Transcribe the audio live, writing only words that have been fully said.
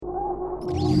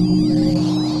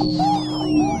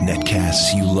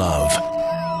Netcasts you love.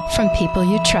 From people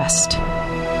you trust.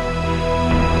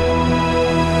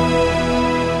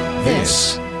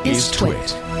 This is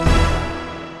TWiT.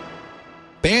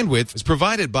 Bandwidth is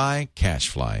provided by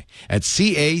Cashfly at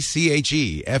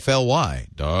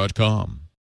CACHEFLY.com.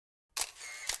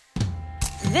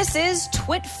 This is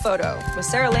TWiT Photo, with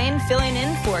Sarah Lane filling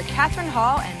in for Catherine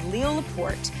Hall and Leo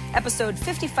Laporte. Episode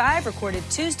 55, recorded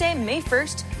Tuesday, May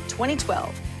 1st,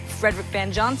 2012. Frederick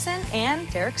Van Johnson and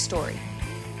Derrick Story.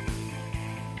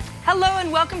 Hello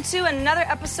and welcome to another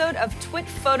episode of TWiT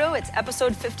Photo. It's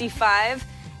episode 55.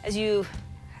 As you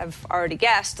have already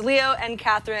guessed, Leo and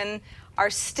Catherine are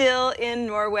still in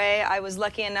Norway. I was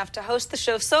lucky enough to host the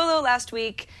show solo last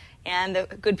week, and the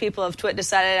good people of TWiT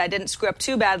decided I didn't screw up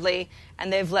too badly,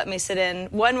 and they've let me sit in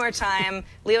one more time.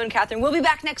 Leo and Catherine will be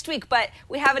back next week, but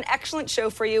we have an excellent show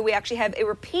for you. We actually have a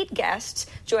repeat guest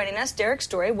joining us, Derrick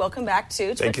Story. Welcome back to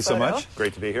TWiT Thank you so Photo. much.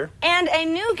 Great to be here. And a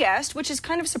new guest, which is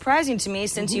kind of surprising to me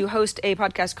since you host a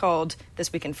podcast called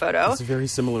This Week in Photo. It's very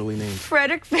similarly named.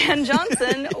 Frederick Van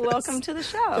Johnson, yes. Welcome to the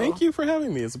show. Thank you for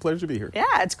having me. It's a pleasure to be here.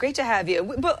 Yeah, it's great to have you.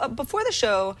 But before the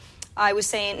show, I was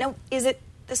saying, no, is it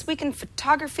This Week in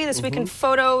Photography, This Week in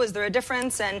Photo? Is there a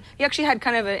difference? And you actually had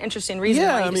kind of an interesting reason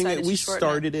why you decided to we shorten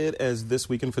started it as This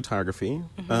Week in Photography,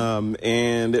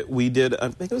 and we did, I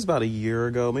think it was about a year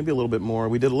ago, maybe a little bit more,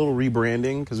 we did a little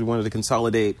rebranding because we wanted to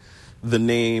consolidate the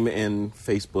name and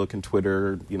Facebook and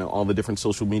Twitter, you know, all the different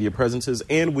social media presences,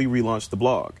 and we relaunched the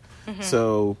blog.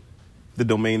 So the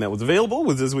domain that was available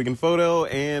was This Week in Photo,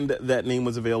 and that name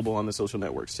was available on the social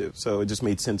networks too. So it just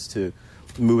made sense to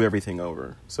move everything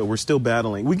over. So we're still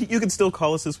battling. You can still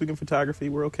call us This Week in Photography.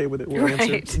 We're okay with it. We'll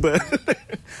answer.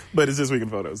 But it's This Week in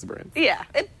Photo is the brand. Yeah,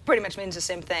 it pretty much means the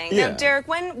same thing. Yeah. Now, Derrick,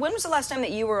 when was the last time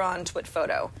that you were on TWiT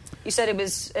Photo? You said it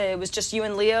was just you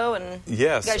and Leo, and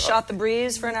Yes. you guys shot the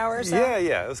breeze for an hour or so?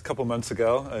 Yeah. It was a couple months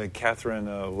ago.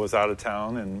 Catherine was out of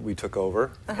town, and we took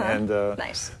over. And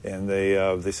Nice. And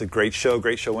they said, great show.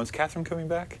 When's Catherine coming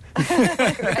back?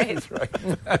 Right. Right.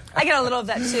 I get a little of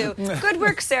that, too. Good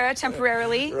work, Sarah,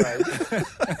 temporarily. Right.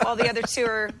 While the other two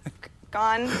are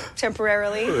gone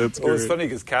temporarily. That's Well, it's great. funny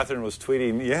because Catherine was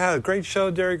tweeting, yeah, great show,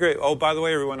 Derrick, great. Oh, by the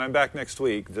way, everyone, I'm back next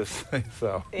week. Just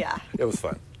so Yeah. it was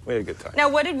fun. We had a good time. Now,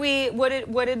 what did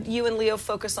you and Leo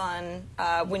focus on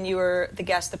when you were the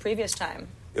guest the previous time?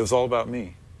 It was all about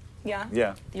me. Yeah?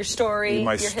 Yeah. Your story,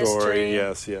 My your story,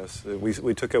 history. yes.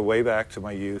 We took it way back to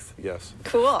my youth, yes.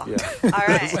 Cool. Yeah. All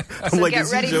right. So like, get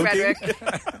is he ready, joking? Frederick.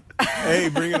 Hey,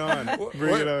 bring it on.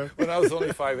 Bring it on. When I was only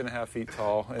 5.5 feet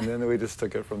tall, and then we just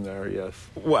took it from there, yes.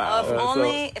 Wow.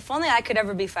 If only I could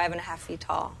ever be 5.5 feet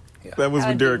tall. That was That when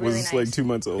would be Derrick really was nice. like 2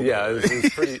 months old. Yeah, it was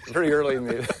pretty early in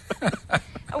the...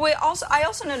 Wait, I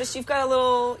also noticed you've got a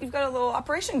little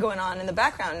operation going on in the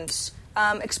background.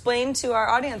 Explain to our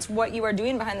audience what you are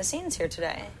doing behind the scenes here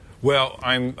today. Well,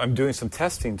 I'm doing some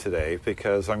testing today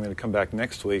because I'm going to come back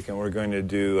next week and we're going to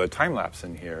do a time lapse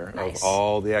in here Nice. of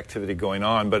all the activity going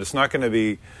on. But it's not going to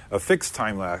be a fixed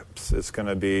time lapse. It's going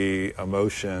to be a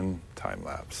motion time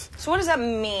lapse. So what does that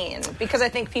mean? Because I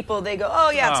think people, they go, oh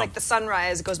yeah, it's like the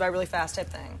sunrise, it goes by really fast type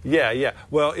thing. Yeah.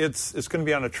 Well, it's going to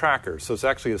be on a tracker, so it's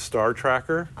actually a star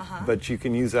tracker, but you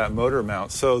can use that motor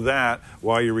mount so that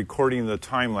while you're recording the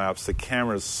time lapse, the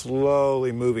camera is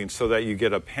slowly moving so that you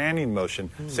get a panning motion,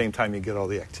 same time you get all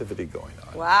the activity going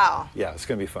on. Wow. Yeah, it's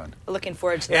going to be fun. Looking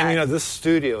forward to that. And you know, this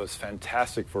studio is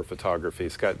fantastic for photography.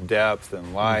 It's got depth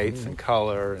and lights and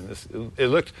color, and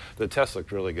the test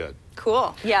looked really good.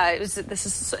 Cool. Yeah,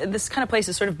 this kind of place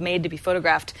is sort of made to be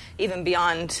photographed even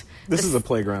beyond This is a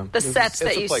playground. the sets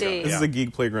that you playground. see. This is a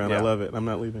geek playground. I Yeah. love it. I'm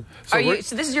not leaving. So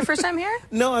this is your first time here?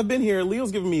 No, I've been here.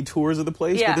 Leo's giving me tours of the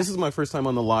place, Yeah. but this is my first time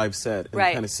on the live set and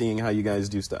Right. kind of seeing how you guys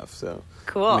do stuff. So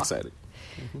Cool. I'm excited.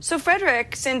 So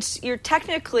Frederick, since you're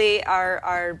technically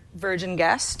our virgin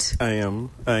guest I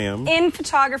am. in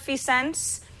photography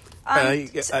sense,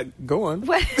 Go on.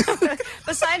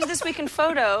 besides This Week in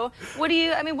Photo,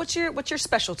 what's your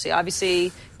specialty?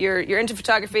 Obviously, you're into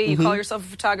photography. You call yourself a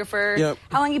photographer. Yep.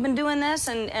 How long have you been doing this?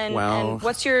 And Wow.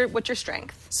 what's your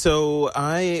strength? So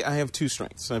I have two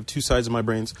strengths. I have two sides of my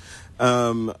brains.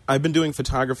 I've been doing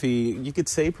photography, you could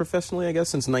say professionally, I guess,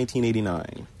 since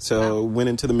 1989. So went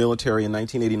into the military in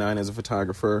 1989 as a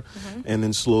photographer, and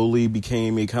then slowly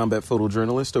became a combat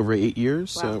photojournalist over 8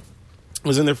 years. Wow. So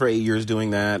was in there for 8 years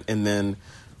doing that, and then,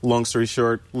 long story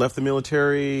short, left the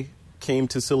military, came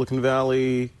to Silicon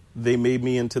Valley. They made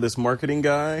me into this marketing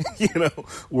guy,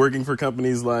 working for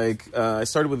companies like, I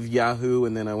started with Yahoo,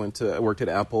 and then I worked at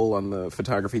Apple on the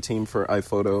photography team for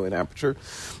iPhoto and Aperture,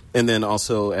 and then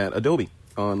also at Adobe.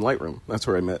 on Lightroom. That's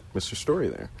where I met Mr. Story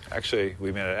there. Actually,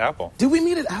 we met at Apple. Did we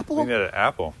meet at Apple? We met at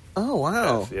Apple. Oh,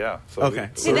 wow. Yes, yeah. So okay.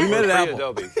 we met at Apple.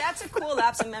 Adobe. That's a cool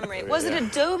lapse of memory. Was it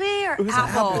Adobe or Apple?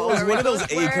 Apple. It was one of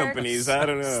those A Were companies. I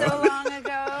don't know. So long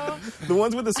ago. The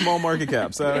ones with the small market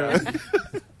caps. I don't know.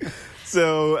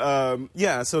 So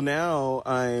so now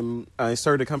I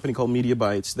started a company called Media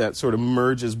Bytes that sort of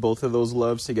merges both of those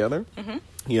loves together. Mm-hmm.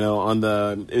 You know,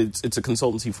 it's a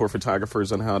consultancy for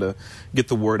photographers on how to get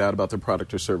the word out about their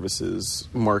product or services,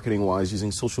 marketing wise,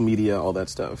 using social media, all that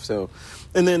stuff. So,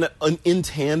 and then in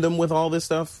tandem with all this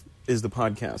stuff is the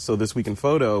podcast. So This Week in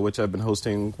Photo, which I've been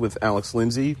hosting with Alex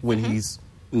Lindsay when he's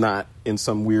not in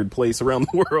some weird place around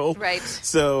the world. Right.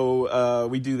 So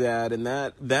we do that, and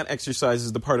that exercise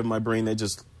is the part of my brain that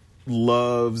just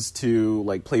loves to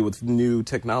like play with new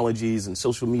technologies and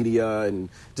social media and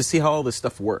to see how all this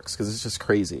stuff works, because it's just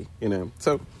crazy, you know.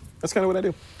 So that's kind of what I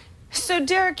do. So,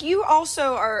 Derrick, you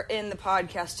also are in the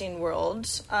podcasting world,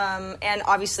 and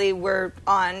obviously we're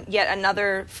on yet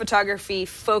another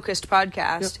photography-focused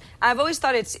podcast. Yep. I've always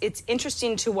thought it's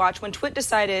interesting to watch when TWiT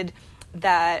decided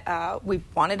that we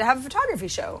wanted to have a photography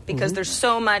show, because there's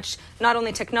so much, not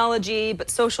only technology, but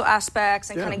social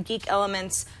aspects and kind of geek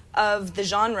elements of the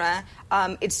genre.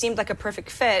 It seemed like a perfect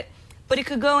fit, but it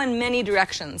could go in many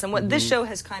directions. And what this show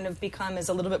has kind of become is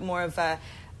a little bit more of a,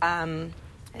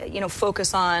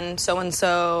 focus on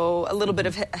so-and-so, a little bit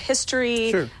of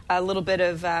history, a little bit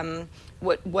of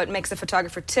what makes a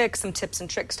photographer tick, some tips and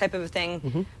tricks type of a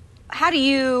thing. How do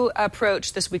you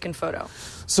approach This Week in Photo?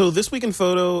 So This Week in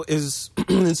Photo is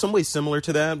in some ways similar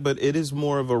to that, but it is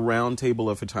more of a round table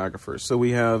of photographers. So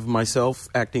we have myself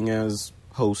acting as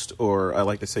host, or I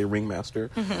like to say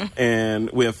ringmaster, and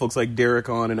we have folks like Derrick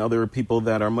on and other people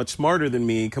that are much smarter than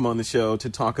me come on the show to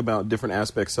talk about different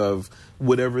aspects of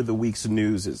whatever the week's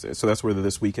news is. So that's where the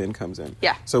This Weekend comes in.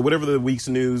 Yeah. So whatever the week's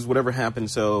news, whatever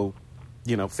happened, so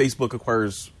you know, Facebook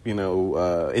acquires,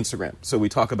 Instagram. So we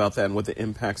talk about that and what the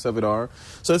impacts of it are.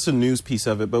 So that's a news piece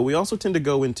of it. But we also tend to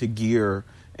go into gear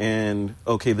and,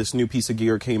 okay, this new piece of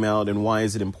gear came out and why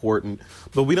is it important?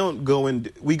 But we don't go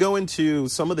in, we go into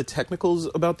some of the technicals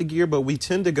about the gear, but we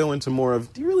tend to go into more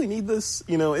of, do you really need this?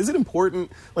 You know, is it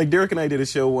important? Like Derrick and I did a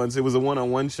show once. It was a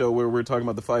one-on-one show where we were talking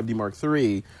about the 5D Mark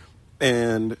III.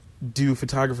 And do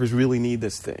photographers really need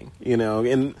this thing? You know,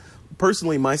 and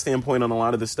personally, my standpoint on a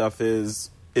lot of this stuff is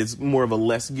more of a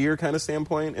less gear kind of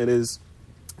standpoint. It is,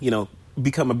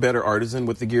 become a better artisan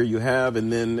with the gear you have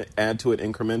and then add to it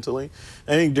incrementally.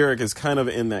 I think Derrick is kind of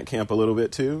in that camp a little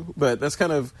bit too, but that's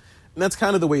kind of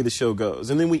the way the show goes.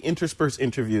 And then we intersperse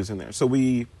interviews in there. So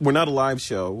we're not a live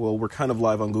show. Well, we're kind of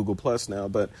live on Google Plus now,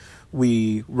 but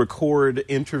we record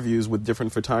interviews with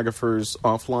different photographers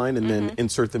offline and then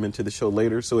insert them into the show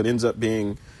later. So it ends up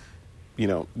being,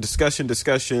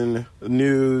 discussion,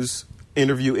 news,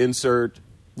 interview insert,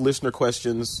 listener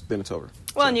questions, then it's over.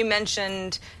 Well, and you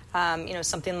mentioned,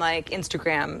 something like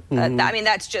Instagram.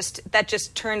 That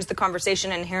just turns the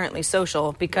conversation inherently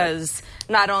social, because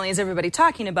not only is everybody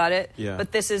talking about it,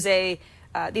 but this is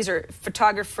these are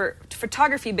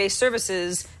photography-based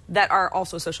services that are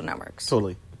also social networks.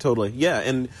 Totally. Yeah,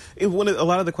 and a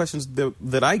lot of the questions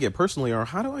that I get personally are,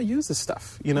 how do I use this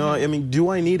stuff? Do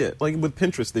I need it? Like with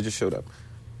Pinterest, they just showed up.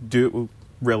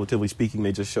 Relatively speaking,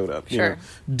 they just showed up. Sure.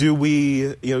 Do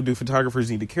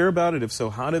photographers need to care about it? If so,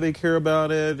 how do they care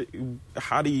about it?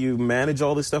 How do you manage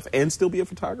all this stuff and still be a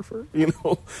photographer?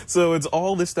 So it's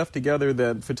all this stuff together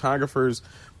that photographers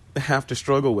have to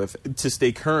struggle with to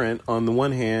stay current on the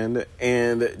one hand,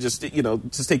 and just to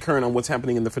stay current on what's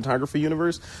happening in the photography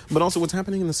universe, but also what's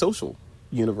happening in the social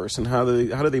universe, and how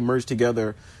do they merge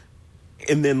together.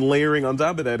 And then layering on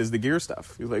top of that is the gear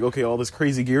stuff. It's like, okay, all this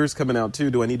crazy gear is coming out too.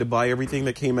 Do I need to buy everything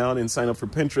that came out and sign up for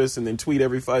Pinterest and then tweet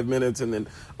every 5 minutes and then,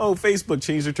 Facebook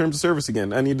changed their terms of service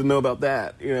again. I need to know about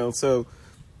that. So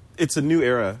it's a new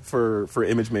era for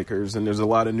image makers, and there's a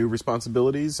lot of new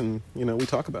responsibilities, and we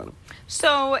talk about them.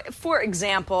 So, for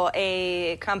example,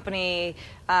 a company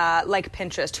like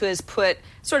Pinterest, who has put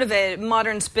sort of a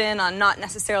modern spin on not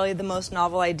necessarily the most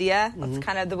novel idea, that's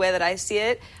kind of the way that I see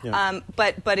it,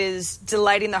 but is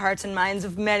delighting the hearts and minds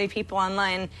of many people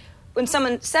online. When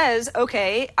someone says,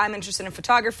 okay, I'm interested in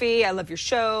photography, I love your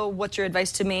show, what's your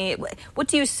advice to me? What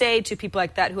do you say to people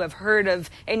like that who have heard of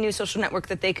a new social network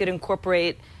that they could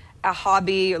incorporate a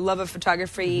hobby or love of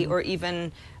photography or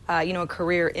even a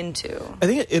career into? I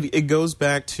think it goes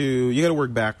back to, you got to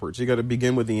work backwards. You got to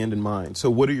begin with the end in mind. So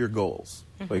what are your goals?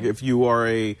 Like if you're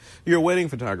a wedding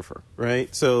photographer,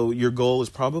 right? So your goal is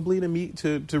probably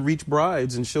to reach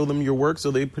brides and show them your work so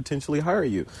they potentially hire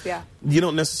you. Yeah. You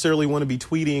don't necessarily want to be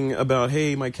tweeting about,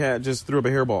 hey, my cat just threw up a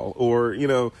hairball, or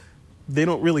they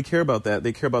don't really care about that.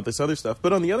 They care about this other stuff.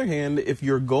 But on the other hand, if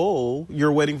your goal,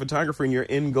 you're a wedding photographer and your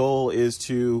end goal is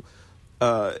to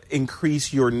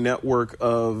increase your network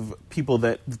of people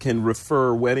that can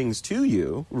refer weddings to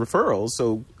you, referrals,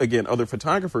 so again, other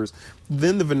photographers,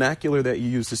 then the vernacular that you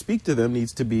use to speak to them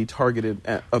needs to be targeted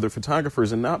at other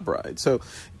photographers and not brides. So,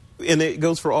 and it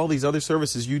goes for all these other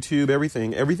services, YouTube,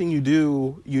 everything you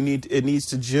do, it needs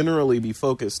to generally be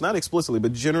focused, not explicitly,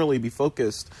 but generally be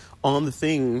focused on the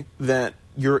thing that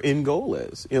your end goal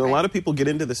is. You know, a lot of people get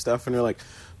into this stuff and they're like,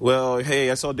 well,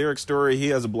 hey, I saw Derrick's story. He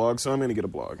has a blog, so I'm going to get a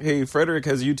blog. Hey, Frederick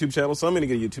has a YouTube channel, so I'm going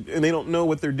to get a YouTube. And they don't know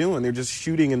what they're doing. They're just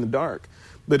shooting in the dark.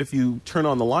 But if you turn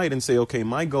on the light and say, okay,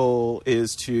 my goal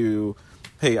is to,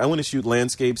 hey, I want to shoot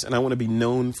landscapes and I want to be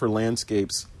known for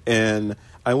landscapes and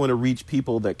I want to reach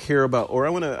people that care about, or I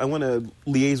want to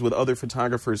liaise with other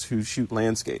photographers who shoot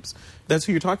landscapes. That's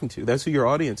who you're talking to. That's who your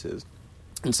audience is.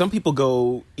 And some people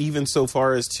go even so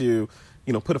far as to,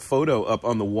 you know, put a photo up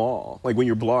on the wall. Like when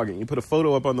you're blogging, you put a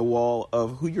photo up on the wall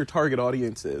of who your target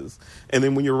audience is. And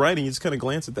then when you're writing, you just kind of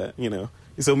glance at that, you know.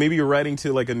 So maybe you're writing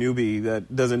to like a newbie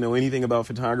that doesn't know anything about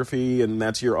photography and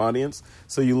that's your audience.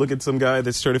 So you look at some guy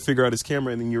that's trying to figure out his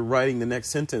camera and then you're writing the next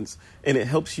sentence and it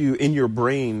helps you in your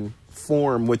brain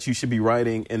form what you should be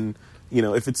writing. And, you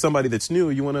know, if it's somebody that's new,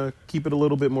 you want to keep it a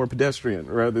little bit more pedestrian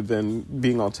rather than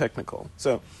being all technical.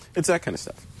 So it's that kind of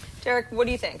stuff. Derrick, what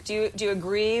do you think? Do you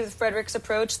agree with Frederick's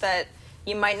approach that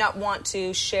you might not want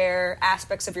to share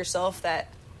aspects of yourself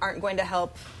that aren't going to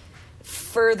help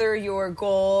further your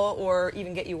goal or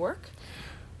even get you work?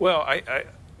 Well,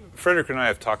 Frederick and I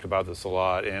have talked about this a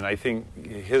lot, and I think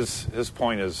his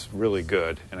point is really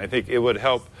good, and I think it would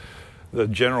help the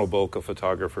general bulk of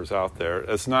photographers out there.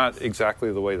 It's not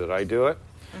exactly the way that I do it.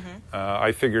 Mm-hmm.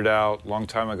 I figured out a long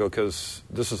time ago, because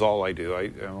this is all I do.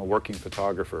 I'm a working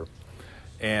photographer.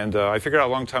 And I figured out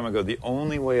a long time ago the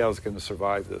only way I was going to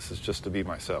survive this is just to be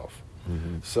myself.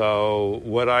 Mm-hmm. So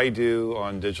what I do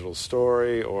on Digital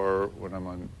Story or when I'm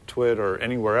on TWiT or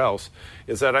anywhere else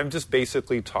is that I'm just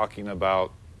basically talking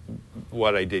about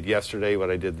what I did yesterday, what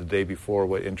I did the day before,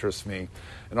 what interests me,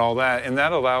 and all that. And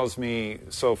that allows me,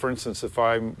 so for instance, if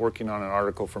I'm working on an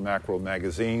article for Macworld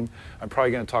magazine, I'm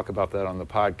probably going to talk about that on the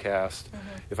podcast.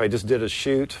 Mm-hmm. If I just did a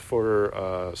shoot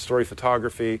for story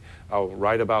photography, I'll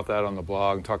write about that on the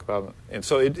blog and talk about it. And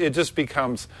so it just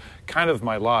becomes kind of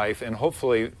my life, and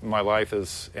hopefully my life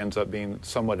ends up being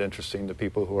somewhat interesting to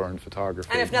people who are in photography.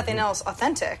 And if nothing else,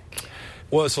 authentic.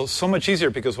 Well, it's so much easier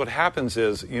because what happens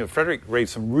is, you know, Frederick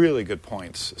raised some really good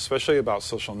points, especially about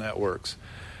social networks.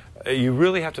 You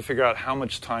really have to figure out how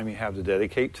much time you have to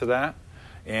dedicate to that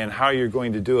and how you're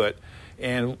going to do it.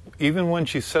 And even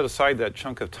once you set aside that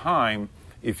chunk of time,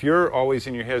 if you're always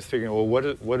in your head figuring, well,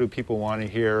 what do people want to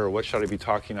hear or what should I be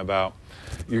talking about,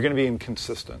 you're going to be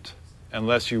inconsistent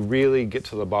unless you really get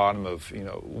to the bottom of, you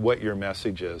know, what your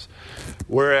message is.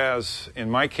 Whereas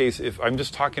in my case, if I'm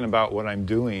just talking about what I'm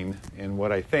doing and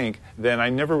what I think, then I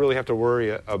never really have to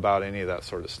worry about any of that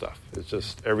sort of stuff. It's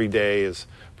just every day is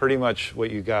pretty much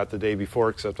what you got the day before,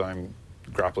 except I'm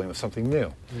grappling with something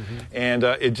new. Mm-hmm.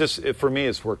 And for me,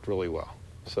 it's worked really well.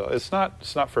 So it's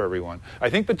not for everyone. I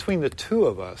think between the two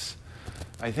of us,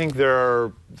 I think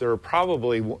there are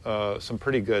probably some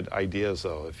pretty good ideas,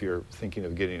 though, if you're thinking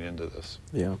of getting into this.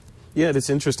 Yeah, it's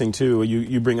interesting, too.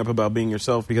 You bring up about being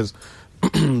yourself, because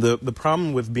the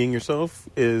problem with being yourself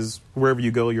is wherever you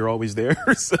go, you're always there.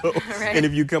 So, right. And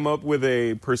if you come up with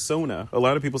a persona, a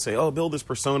lot of people say, oh, build this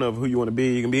persona of who you want to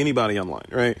be. You can be anybody online,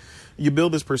 right? You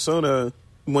build this persona.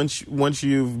 Once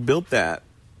you've built that,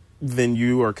 then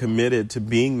you are committed to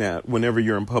being that whenever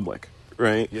you're in public.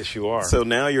 Right? Yes, you are. So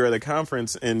now you're at a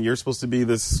conference and you're supposed to be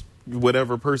this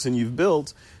whatever person you've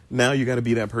built. Now you got to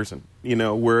be that person, you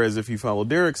know. Whereas if you follow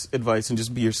Derrick's advice and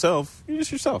just be yourself, you're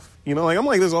just yourself. You know, like I'm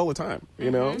like this all the time. You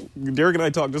know, Derrick and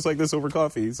I talk just like this over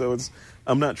coffee. So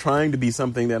I'm not trying to be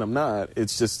something that I'm not.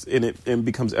 It's just it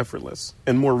becomes effortless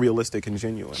and more realistic and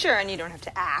genuine. Sure, and you don't have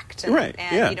to act, and, right?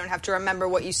 And you don't have to remember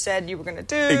what you said you were going to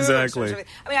do. Exactly.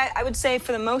 I mean, I would say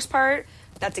for the most part,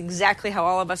 that's exactly how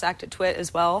all of us act at TWiT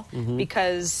as well,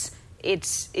 because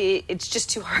it's just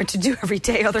too hard to do every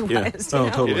day otherwise. Yeah. You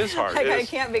know? Totally. It is hard. I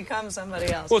can't become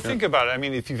somebody else. Well, think about it. I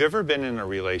mean, if you've ever been in a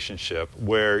relationship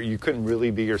where you couldn't really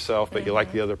be yourself, but you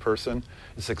like the other person,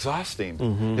 it's exhausting.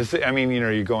 I mean, you know,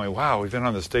 you're going, wow, we've been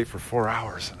on this date for 4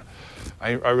 hours, and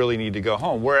I really need to go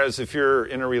home. Whereas if you're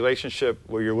in a relationship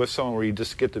where you're with someone where you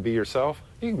just get to be yourself,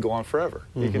 you can go on forever.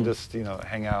 You can just,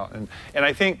 hang out. And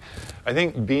I think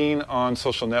being on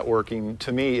social networking,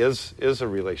 to me, is a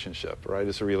relationship, right?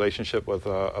 It's a relationship with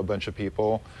a bunch of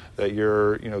people that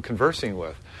you're, conversing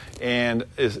with. And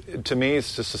to me,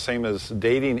 it's just the same as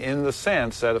dating in the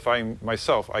sense that if I'm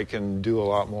myself, I can do a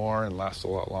lot more and last a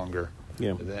lot longer.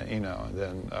 Yeah.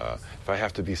 Than if I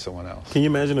have to be someone else. Can you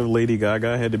imagine if Lady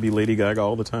Gaga had to be Lady Gaga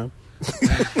all the time?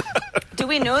 Do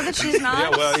we know that she's not? Yeah,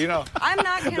 well, I'm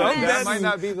not convinced. That might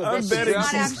not be the best. She's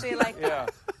not actually like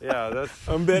that. Yeah, that's.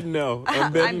 I'm betting no.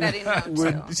 I'm betting no,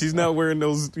 too. She's not wearing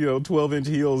those, 12-inch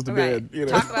heels to bed.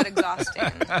 Talk about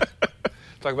exhausting.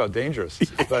 Talk about dangerous.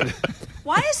 But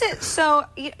why is it so?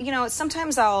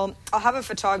 Sometimes I'll have a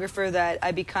photographer that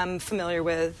I become familiar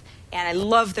with, and I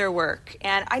love their work.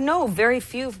 And I know very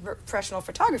few professional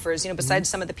photographers, besides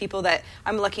some of the people that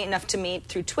I'm lucky enough to meet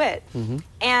through TWiT.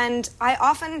 And I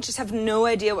often just have no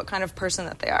idea what kind of person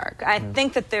that they are. I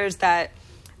think that there's that.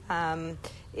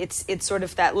 It's sort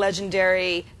of that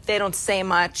legendary. They don't say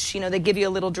much. They give you a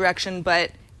little direction,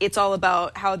 but it's all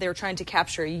about how they're trying to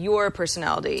capture your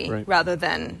personality rather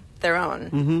than their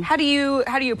own. How do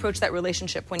you approach that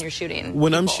relationship when you're shooting?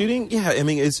 When I'm shooting,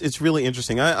 it's really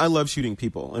interesting. I love shooting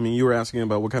people. I mean, you were asking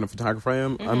about what kind of photographer I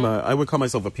am. I would call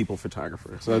myself a people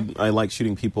photographer. So I like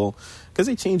shooting people because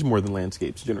they change more than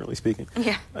landscapes, generally speaking.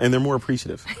 Yeah, and they're more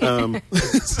appreciative. But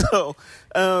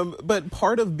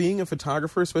part of being a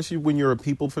photographer, especially when you're a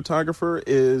people photographer,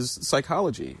 is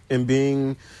psychology and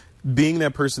being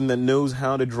that person that knows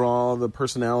how to draw the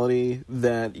personality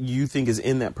that you think is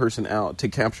in that person out to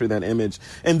capture that image,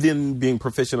 and then being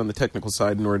proficient on the technical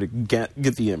side in order to get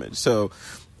the image. So,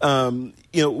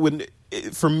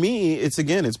 for me,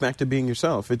 it's back to being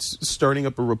yourself. It's starting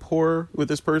up a rapport with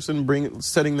this person,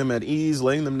 setting them at ease,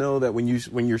 letting them know that when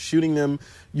you're shooting them,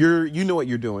 you know what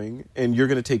you're doing, and you're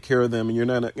going to take care of them, and you're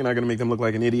not going to make them look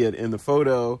like an idiot in the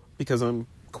photo because I'm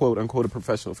quote unquote a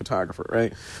professional photographer,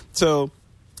 right? So.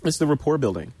 It's the rapport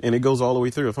building, and it goes all the way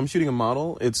through. If I'm shooting a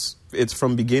model, it's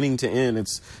from beginning to end.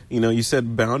 It's, you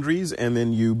set boundaries, and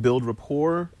then you build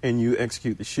rapport, and you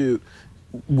execute the shoot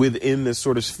within this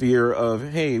sort of sphere of,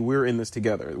 hey, we're in this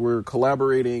together. We're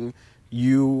collaborating.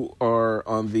 You are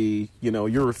on the,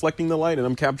 you're reflecting the light, and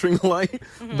I'm capturing the light.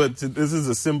 But this is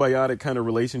a symbiotic kind of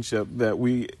relationship that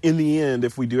in the end,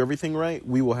 if we do everything right,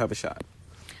 we will have a shot.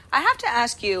 I have to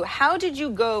ask you, how did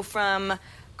you go from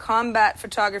combat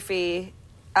photography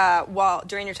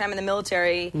during your time in the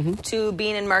military to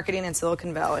being in marketing in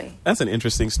Silicon Valley? That's an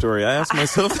interesting story. I asked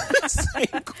myself the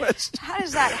same question. How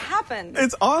does that happen?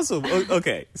 It's awesome.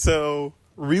 Okay, so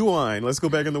rewind. Let's go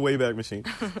back in the Wayback Machine.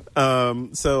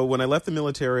 So when I left the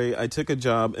military, I took a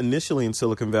job initially in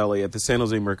Silicon Valley at the San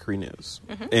Jose Mercury News.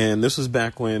 And this was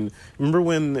back when,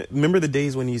 remember the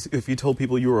days when if you told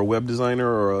people you were a web designer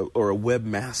or a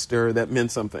webmaster, that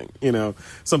meant something,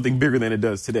 something bigger than it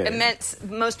does today. It meant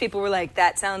most people were like,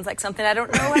 that sounds like something I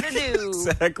don't know how to do.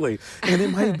 Exactly. And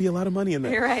it might be a lot of money in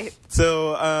that. You're right.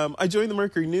 So I joined the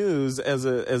Mercury News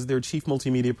as their chief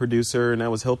multimedia producer, and I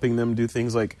was helping them do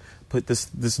things like put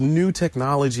this new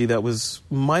technology that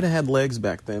might have had legs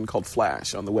back then called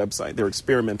Flash on the website. They were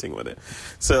experimenting with it.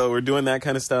 So we're doing that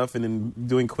kind of stuff and then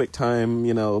doing QuickTime.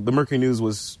 The Mercury News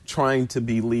was trying to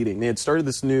be leading. They had started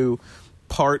this new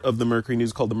part of the Mercury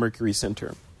News called the Mercury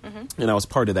Center. And I was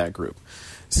part of that group.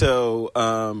 So,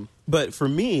 but for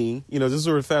me, just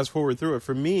sort of fast forward through it,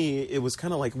 for me, it was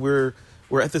kind of like we're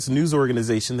at this news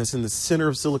organization that's in the center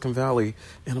of Silicon Valley,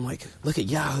 and I'm like, look at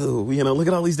Yahoo, look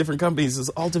at all these different companies,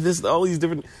 this AltaVista, all these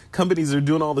different companies are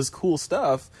doing all this cool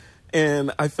stuff,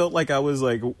 and I felt like I was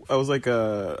like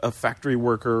a factory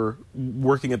worker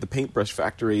working at the paintbrush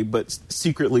factory, but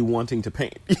secretly wanting to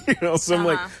paint, So I'm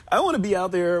like, I want to be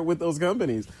out there with those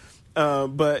companies.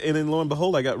 And then lo and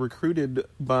behold, I got recruited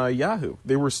by Yahoo.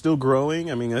 They were still growing.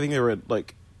 I mean, I think they were at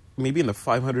maybe in the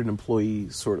 500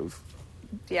 employees sort of.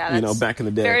 Yeah, that's back in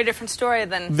the day. Very different story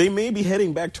than. They may be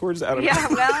heading back towards that. Yeah,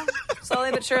 well,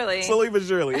 slowly but surely. Slowly but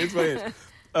surely, it's fine.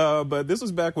 But this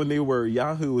was back when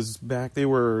Yahoo was back. They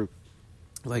were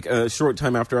like a short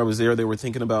time after I was there. They were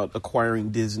thinking about acquiring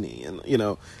Disney, and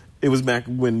it was back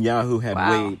when Yahoo had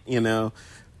weight,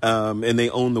 and they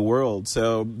owned the world.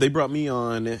 So they brought me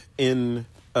on in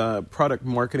product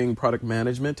marketing, product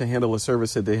management to handle a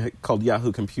service that they called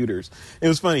Yahoo Computers. It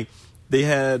was funny. They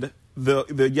had.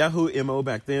 The Yahoo MO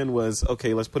back then was,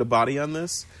 okay, let's put a body on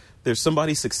this. There's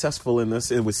somebody successful in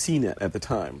this. It was CNET at the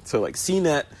time. So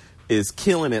CNET is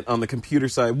killing it on the computer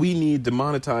side. We need to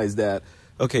monetize that.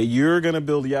 Okay, you're going to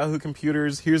build Yahoo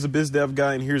Computers. Here's a biz dev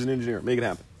guy and here's an engineer. Make it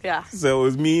happen. Yeah. So it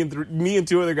was me and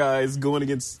two other guys going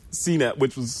against CNET,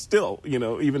 which was still,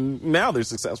 even now they're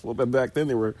successful, but back then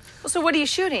they were. So what are you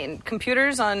shooting?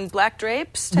 Computers on black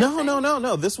drapes? No.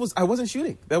 I wasn't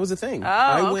shooting. That was the thing.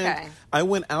 Okay. I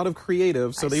went out of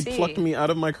creative, so they plucked me out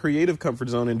of my creative comfort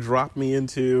zone and dropped me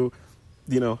into,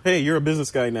 hey, you're a business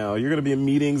guy now. You're going to be in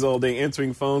meetings all day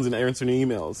answering phones and answering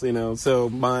emails, So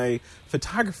my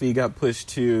photography got pushed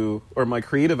to, or my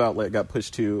creative outlet got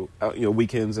pushed to,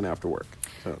 weekends and after work.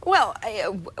 So. Well,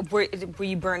 were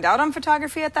you burned out on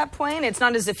photography at that point? It's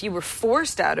not as if you were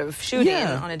forced out of shooting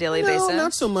on a daily basis. No,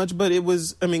 not so much, but it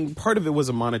was, part of it was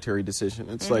a monetary decision.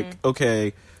 It's like,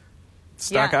 okay,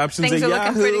 stock options things at are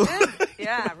Yahoo. looking pretty good.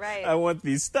 Yeah, right. I want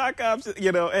these stock options.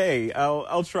 Hey,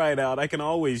 I'll try it out. I can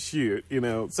always shoot.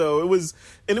 So it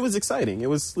was exciting. It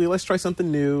was, let's try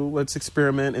something new. Let's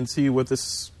experiment and see what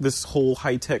this whole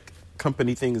high tech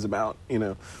company thing is about.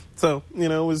 So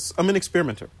I'm an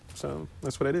experimenter. So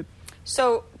that's what I did.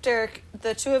 So Derrick,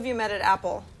 the two of you met at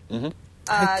Apple. Mm-hmm.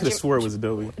 I could have swore it was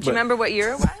Adobe. Do you remember what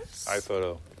year it was?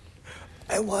 iPhoto.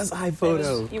 It was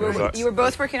iPhoto. You were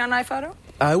both working on iPhoto?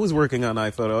 I was working on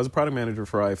iPhoto. I was a product manager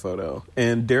for iPhoto.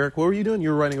 And Derrick, what were you doing? You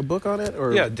were writing a book on it?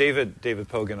 Or? Yeah, David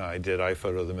Pogue and I did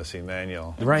iPhoto, the Missing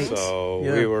Manual. Right. So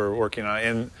we were working on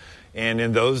it. And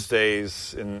in those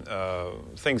days,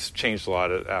 things changed a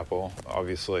lot at Apple,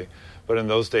 obviously. But in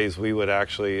those days, we would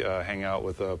actually hang out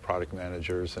with product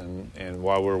managers and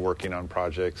while we were working on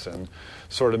projects and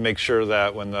sort of make sure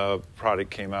that when the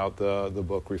product came out, the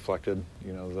book reflected,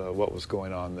 what was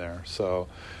going on there. So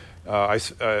I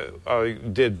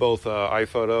did both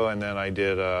iPhoto and then I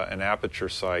did an aperture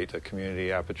site, a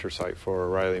community aperture site for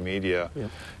O'Reilly Media.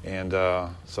 Yep. And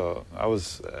so I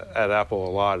was at Apple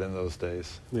a lot in those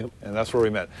days. Yep. And that's where we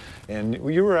met. And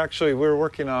we were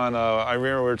working on, I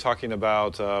remember we were talking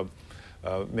about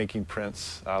making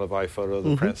prints out of iPhoto,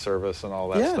 the print service and all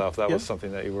that stuff. That was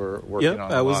something that you were working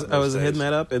on. I was hitting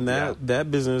that up, and that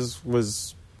business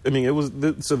was.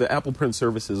 So the Apple Print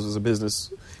Services was a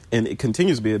business, and it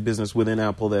continues to be a business within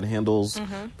Apple that handles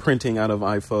printing out of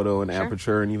iPhoto and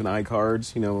Aperture and even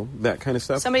iCards, that kind of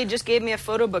stuff. Somebody just gave me a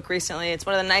photo book recently. It's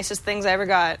one of the nicest things I ever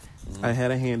got. I had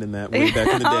a hand in that way back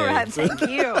in the day. All right, thank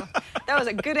you. That was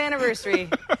a good anniversary.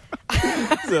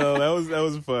 So that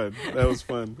was fun. That was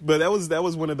fun. But that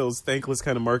was one of those thankless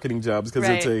kind of marketing jobs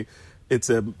because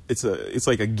it's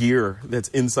like a gear that's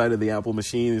inside of the Apple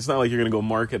machine. It's not like you're going to go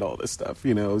market all this stuff.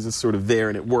 It was just sort of there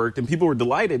and it worked. And people were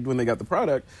delighted when they got the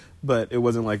product, but it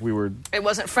wasn't like we were. It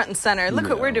wasn't front and center. Look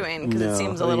what we're doing because it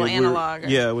seems a little analog.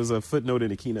 Yeah, it was a footnote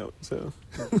in a keynote. So.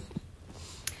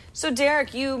 So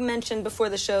Derrick, you mentioned before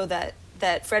the show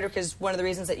that Frederick is one of the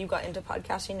reasons that you got into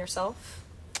podcasting yourself.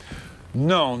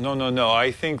 No.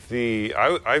 I think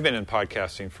I've been in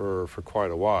podcasting for quite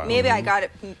a while. Maybe I got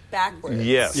it backwards.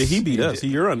 Yes. Yeah, he beat us.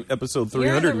 You're on episode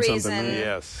 300 You're the and something. Reason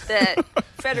yes. That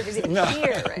Frederick is even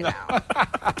here right now.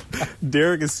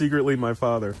 Derrick is secretly my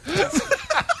father. I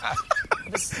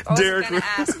was going to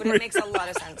ask, but it makes a lot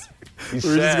of sense.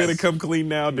 We're just going to come clean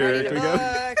now, Derrick.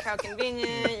 How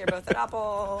convenient. You're both at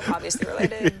Apple, obviously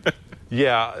related.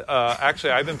 Yeah,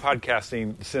 actually, I've been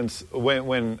podcasting since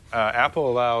when Apple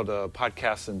allowed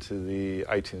podcasts into the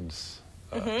iTunes.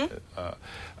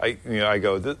 I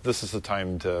go, this is the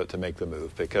time to make the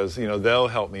move because they'll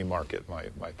help me market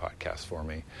my podcast for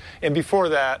me. And before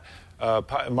that,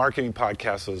 marketing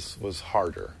podcasts was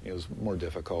harder. It was more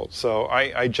difficult. So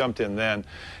I jumped in then,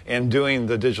 and doing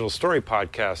the Digital Story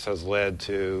podcast has led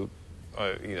to.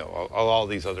 All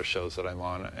these other shows that I'm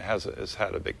on has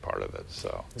had a big part of it.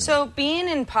 So being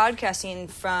in podcasting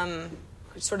from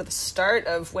sort of the start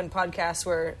of when podcasts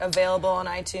were available on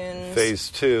iTunes.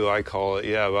 Phase 2, I call it.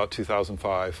 Yeah, about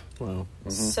 2005. Wow. Mm-hmm.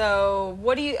 So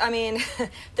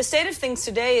the state of things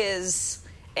today is.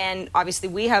 And obviously,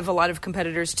 we have a lot of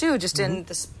competitors too, just in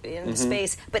the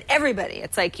space. But everybody,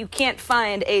 it's like you can't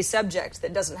find a subject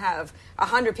that doesn't have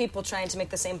 100 people trying to make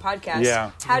the same podcast.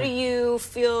 Yeah. How do you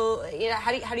feel?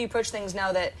 How do you approach things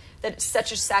now that it's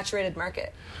such a saturated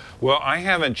market? Well, I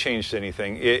haven't changed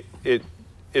anything. It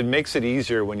makes it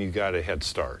easier when you got a head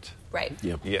start. Right.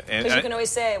 Yeah. Because you can always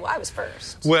say, "Well, I was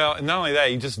first." Well, not only that,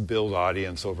 you just build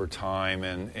audience over time,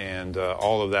 and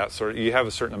all of that sort. You have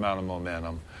a certain amount of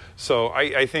momentum. So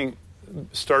I think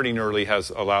starting early has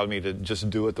allowed me to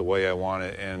just do it the way I want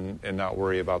it and not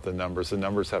worry about the numbers. The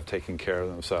numbers have taken care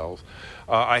of themselves.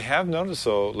 I have noticed,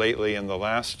 though, lately in the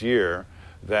last year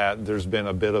that there's been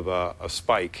a bit of a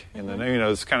spike. And then,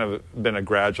 it's kind of been a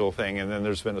gradual thing, and then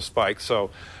there's been a spike.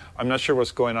 So I'm not sure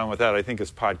what's going on with that. I think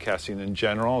it's podcasting in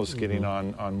general is getting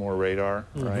on more radar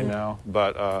right now.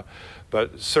 But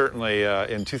certainly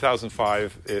in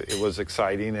 2005, it was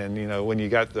exciting. And, when you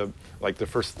got the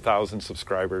first 1,000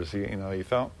 subscribers, you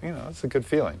felt, it's a good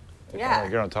feeling. Yeah.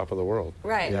 Like you're on top of the world.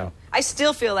 Right. Yeah. I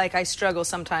still feel like I struggle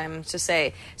sometimes to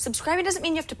say, subscribing doesn't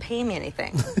mean you have to pay me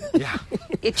anything. Yeah.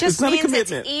 It just not a means it's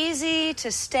commitment. easy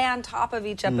to stay on top of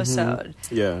each episode.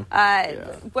 Yeah.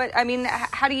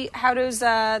 How does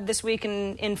This Week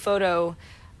in Photo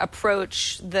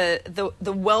approach the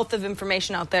wealth of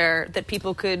information out there that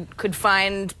people could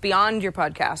find beyond your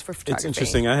podcast for photography? It's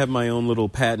interesting. I have my own little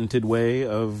patented way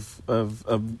of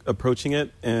approaching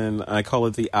it, and I call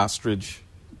it the ostrich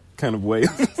kind of way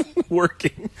of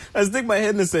working. I stick my head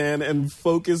in the sand and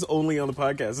focus only on the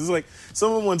podcast. It's like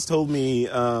someone once told me,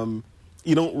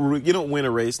 you don't win a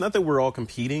race. Not that we're all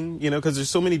competing, because there's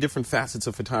so many different facets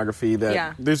of photography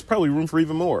that there's probably room for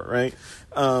even more, right?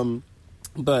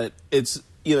 But it's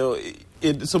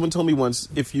someone told me once,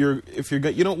 if you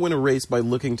don't win a race by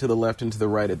looking to the left and to the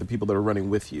right at the people that are running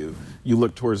with you. You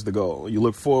look towards the goal. You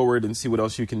look forward and see what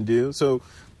else you can do. So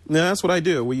that's what I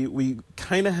do. We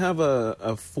kind of have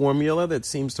a formula that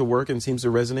seems to work and seems to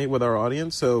resonate with our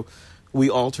audience. So we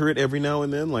alter it every now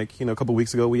and then. Like, a couple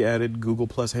weeks ago, we added Google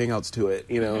Plus Hangouts to it,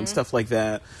 and stuff like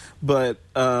that. But,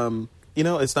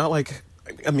 it's not like,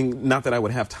 not that I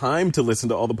would have time to listen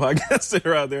to all the podcasts that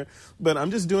are out there, but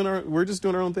we're just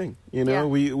doing our own thing.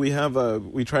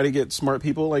 We try to get smart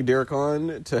people like Derrick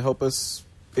on to help us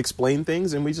explain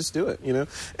things, and we just do it,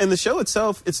 And the show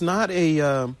itself, it's not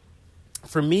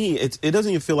for me, it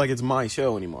doesn't even feel like it's my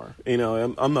show anymore.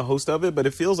 I'm the host of it, but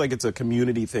it feels like it's a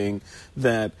community thing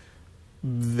that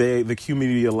the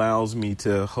community allows me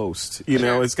to host.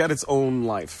 It's got its own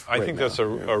life. I think that's a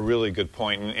really good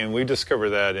point, and we discover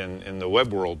that in the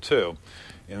web world too,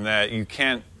 in that you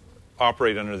can't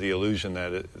operate under the illusion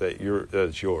that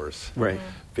it's yours, right?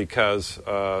 Because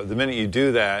the minute you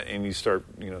do that and you start,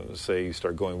 say you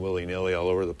start going willy-nilly all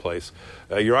over the place,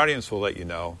 your audience will let you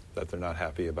know that they're not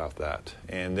happy about that,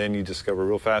 and then you discover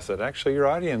real fast that actually your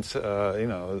audience,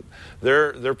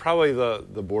 they're probably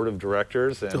the board of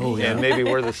directors, and maybe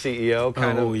we're the CEO,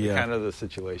 kind of the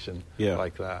situation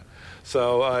like that.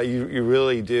 So you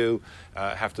really do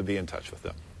have to be in touch with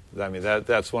them. I mean,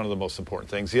 that's one of the most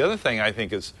important things. The other thing I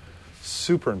think is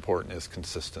super important is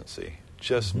consistency.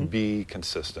 Just be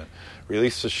consistent.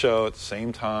 Release the show at the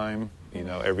same time,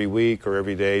 every week or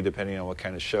every day, depending on what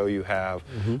kind of show you have.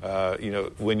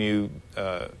 When you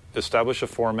establish a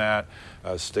format,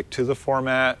 stick to the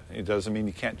format. It doesn't mean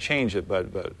you can't change it,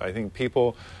 but I think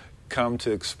people come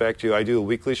to expect you. I do a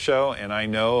weekly show, and I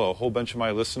know a whole bunch of my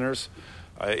listeners,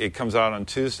 it comes out on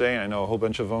Tuesday, and I know a whole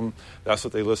bunch of them, that's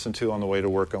what they listen to on the way to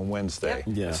work on Wednesday.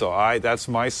 Yep. Yeah. So that's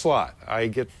my slot. I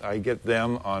get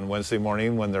them on Wednesday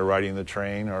morning when they're riding the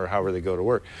train or however they go to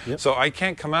work. Yep. So I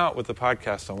can't come out with the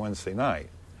podcast on Wednesday night.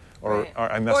 Or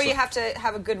you have to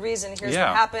have a good reason. Here's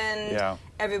what happened. Yeah.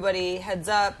 Everybody heads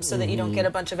up so that you don't get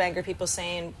a bunch of angry people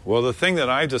saying... Well, the thing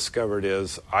that I've discovered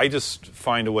is I just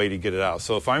find a way to get it out.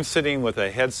 So if I'm sitting with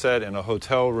a headset in a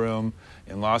hotel room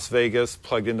in Las Vegas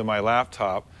plugged into my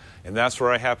laptop, and that's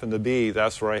where I happen to be,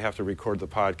 that's where I have to record the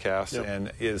podcast. Yep.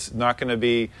 And it's not going to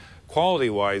be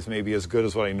quality-wise maybe as good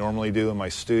as what I normally do in my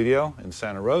studio in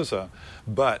Santa Rosa,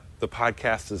 but the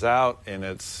podcast is out, and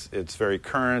it's very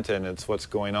current, and it's what's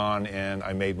going on, and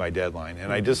I made my deadline.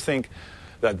 And I just think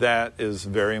that is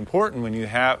very important when you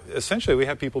have, essentially we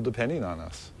have people depending on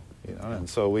us, and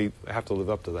so we have to live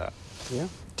up to that. Yeah.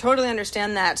 Totally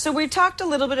understand that. So we talked a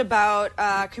little bit about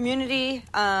community,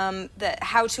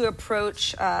 how to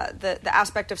approach the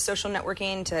aspect of social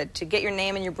networking to get your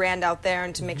name and your brand out there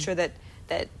and to make sure that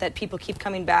people keep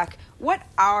coming back. What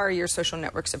are your social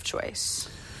networks of choice?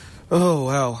 Oh,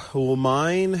 wow. Well,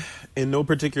 mine, in no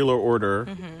particular order,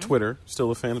 Twitter. Still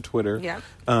a fan of Twitter. Yeah.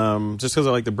 Just because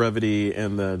I like the brevity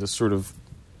and the sort of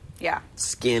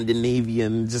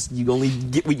Scandinavian, just you only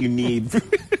get what you need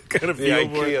kind of feel.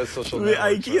 The IKEA social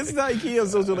networks. It's the IKEA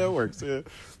social networks. Yeah.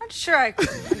 I'm sure I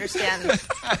understand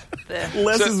the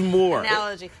less is more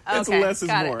analogy. It's less is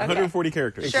more. 140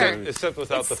 characters. Sure. Except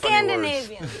without the Scandinavian.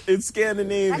 funny words. It's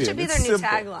Scandinavian. That should be their new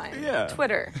tagline. Yeah.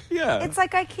 Twitter. Yeah. It's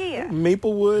like IKEA.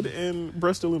 Maplewood and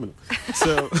Brest aluminum.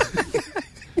 So,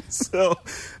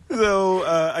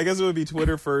 I guess it would be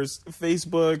Twitter first.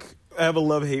 Facebook. I have a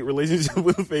love-hate relationship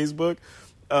with Facebook.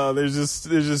 There's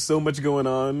just so much going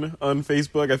on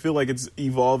Facebook. I feel like it's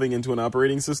evolving into an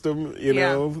operating system,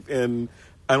 and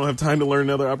I don't have time to learn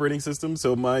another operating system.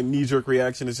 So my knee-jerk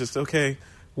reaction is just, okay,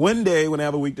 one day when I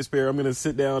have a week to spare, I'm going to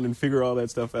sit down and figure all that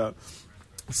stuff out.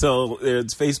 So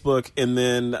it's Facebook, and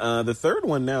then the third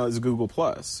one now is Google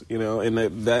Plus. And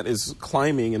that is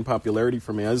climbing in popularity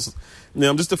for me.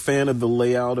 I'm just a fan of the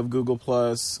layout of Google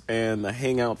Plus and the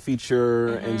Hangout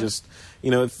feature, and just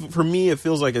for me, it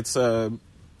feels like it's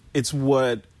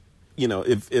what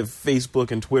if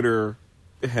Facebook and Twitter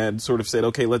had sort of said,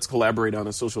 okay, let's collaborate on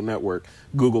a social network,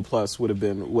 Google Plus would have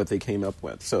been what they came up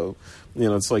with. So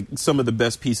it's like some of the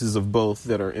best pieces of both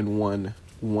that are in one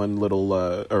little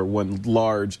or one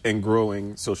large and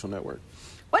growing social network.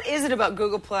 What is it about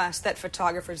Google Plus that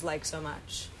photographers like so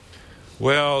much?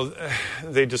 Well,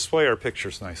 they display our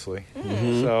pictures nicely.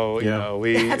 So,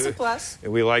 that's a plus.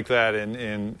 We like that.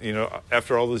 And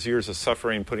after all those years of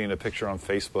suffering, putting a picture on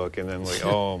Facebook and then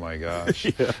oh my gosh.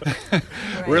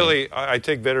 Really, I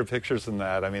take better pictures than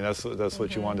that. I mean, that's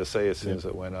what you wanted to say as soon as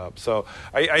it went up. So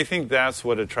I think that's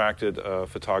what attracted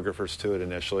photographers to it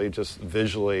initially. Just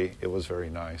visually, it was very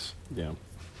nice.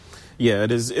 Yeah,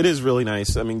 it is really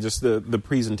nice. I mean, just the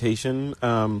presentation.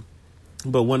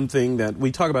 But one thing that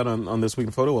we talk about on This Week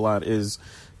in Photo a lot is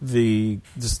the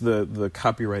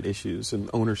copyright issues and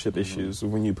ownership issues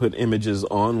when you put images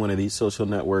on one of these social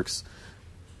networks.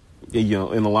 In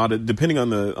a lot of, depending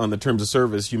on the terms of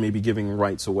service, you may be giving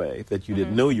rights away that you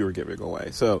didn't know you were giving away.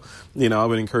 So, I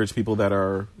would encourage people that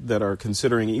are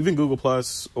considering even Google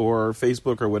Plus or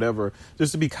Facebook or whatever,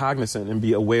 just to be cognizant and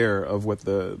be aware of what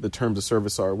the terms of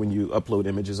service are when you upload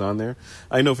images on there.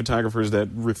 I know photographers that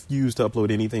refuse to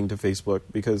upload anything to Facebook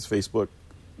because Facebook,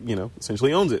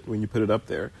 essentially owns it when you put it up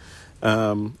there.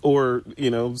 Or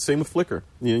same with Flickr.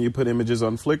 You put images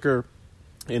on Flickr.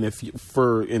 And if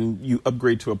you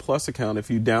upgrade to a Plus account, if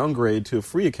you downgrade to a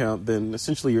free account, then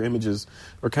essentially your images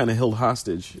are kind of held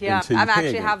hostage. Yeah, I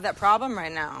actually have that problem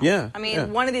right now. Yeah, I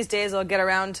mean, one of these days I'll get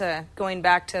around to going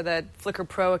back to the Flickr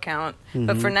Pro account,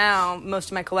 but for now, most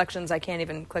of my collections I can't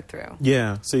even click through.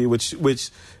 Yeah, see, which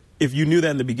if you knew that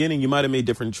in the beginning, you might have made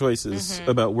different choices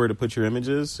about where to put your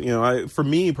images. For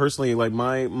me personally, like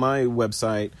my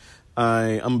website.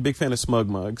 I'm a big fan of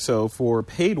SmugMug, so for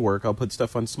paid work, I'll put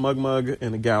stuff on SmugMug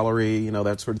in a gallery,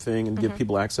 that sort of thing, and give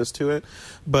people access to it.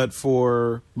 But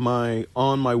on my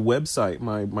website,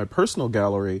 my personal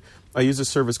gallery, I use a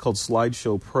service called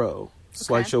Slideshow Pro.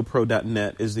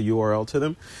 SlideshowPro.net is the URL to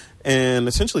them. And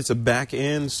essentially, it's a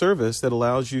back-end service that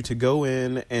allows you to go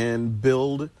in and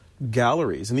build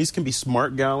galleries. And these can be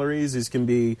smart galleries. These can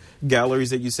be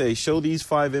galleries that you say, show these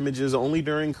 5 images only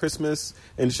during Christmas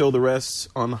and show the rest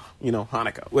on,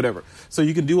 Hanukkah, whatever. So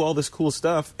you can do all this cool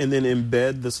stuff and then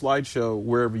embed the slideshow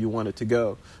wherever you want it to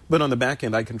go. But on the back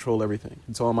end, I control everything.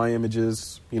 It's all my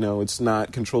images. It's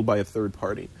not controlled by a third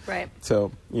party. Right.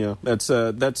 So,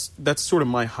 that's sort of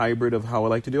my hybrid of how I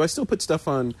like to do. I still put stuff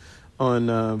on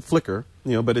Flickr,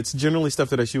 but it's generally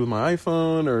stuff that I shoot with my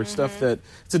iPhone or stuff that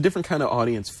it's a different kind of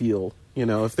audience feel.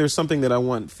 If there's something that I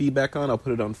want feedback on, I'll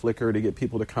put it on Flickr to get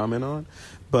people to comment on.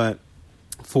 But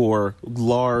for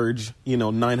large,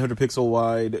 900 pixel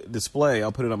wide display,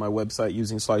 I'll put it on my website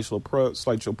using Slideshow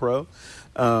Pro,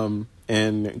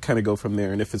 and kind of go from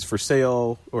there. And if it's for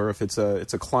sale or if it's a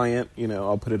client,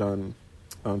 I'll put it on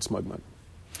SmugMug.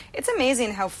 It's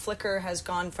amazing how Flickr has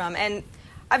gone from, and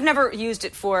I've never used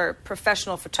it for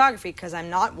professional photography because I'm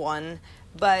not one,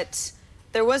 but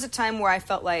there was a time where I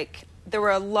felt like there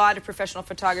were a lot of professional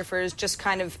photographers just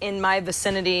kind of in my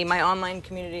vicinity, my online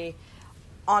community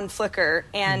on Flickr,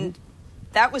 and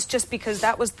that was just because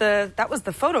that was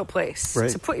the photo place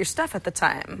to put your stuff at the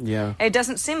time. Yeah. It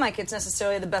doesn't seem like it's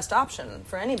necessarily the best option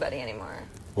for anybody anymore.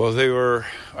 Well,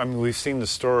 we've seen the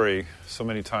story so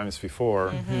many times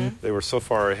before. They were so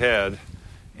far ahead.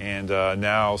 And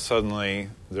now suddenly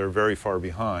they're very far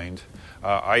behind.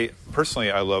 I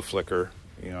love Flickr.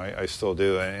 I still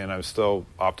do, and I'm still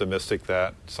optimistic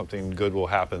that something good will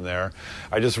happen there.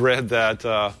 I just read that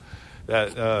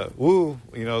new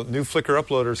Flickr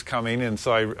uploader's coming, and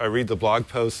so I read the blog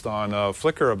post on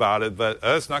Flickr about it, but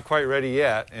it's not quite ready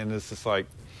yet, and it's just like,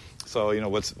 so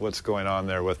what's going on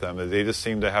there with them? They just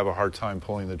seem to have a hard time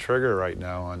pulling the trigger right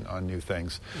now on new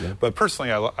things. Yeah. But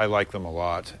personally, I like them a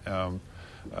lot.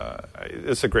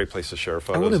 It's a great place to share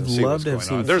photos. I would have loved to have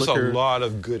seen There's Flickr. A lot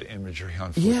of good imagery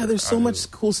on Flickr. Yeah, there's so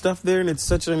much cool stuff there, and it's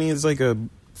it's like a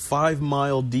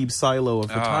 5-mile deep silo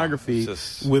of photography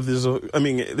with this.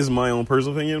 This is my own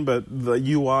personal opinion, but the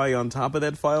UI on top of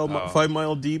that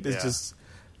 5-mile deep is just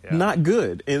not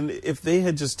good. And if they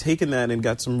had just taken that and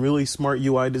got some really smart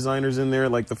UI designers in there,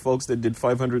 like the folks that did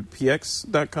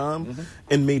 500px.com,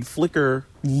 and made Flickr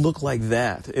look like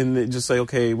that, and they just say,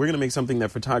 okay, we're going to make something that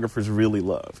photographers really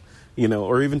love,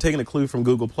 or even taking a clue from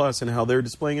Google Plus and how they're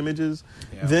displaying images,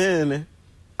 then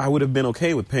I would have been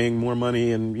okay with paying more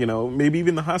money and, maybe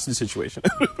even the hostage situation.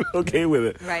 Okay with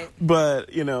it. Right. But,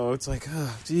 it's like,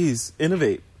 oh, geez,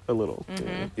 innovate a little.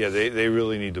 Mm-hmm. Yeah, they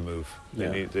really need to move.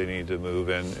 They need to move,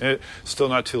 and it's still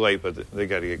not too late, but they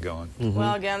got to get going. Mm-hmm.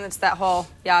 Well, again, it's that whole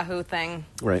Yahoo thing.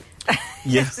 Right.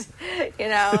 Yes.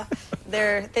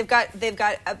 They've got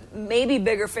maybe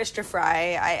bigger fish to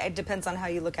fry. It depends on how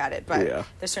you look at it, but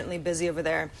they're certainly busy over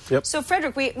there. Yep. So,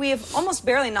 Frederick, we have almost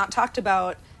barely not talked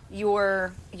about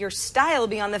your style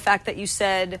beyond the fact that you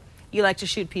said you like to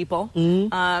shoot people.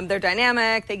 Mm-hmm. They're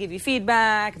dynamic. They give you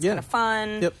feedback. It's kind of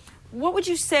fun. Yep. What would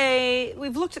you say?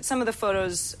 We've looked at some of the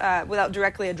photos without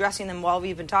directly addressing them while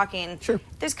we've been talking. Sure.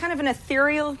 There's kind of an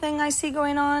ethereal thing I see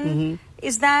going on. Mm-hmm.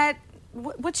 Is that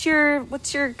what's your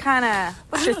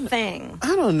thing?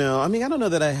 I don't know. I mean, I don't know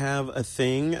that I have a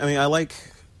thing. I mean, I like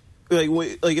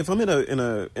if I'm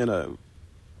in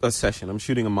a session, I'm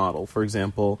shooting a model, for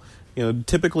example.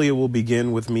 Typically it will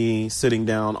begin with me sitting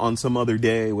down on some other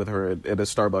day with her at a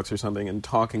Starbucks or something and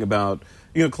talking about,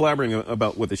 collaborating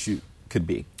about what the shoot could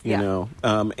be,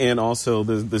 and also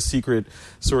the secret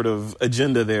sort of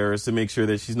agenda there is to make sure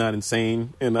that she's not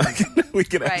insane and we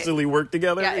can actually work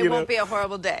together. Yeah, it won't be a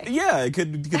horrible day. Yeah, it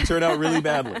could turn out really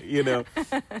badly, Now,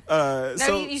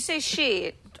 you say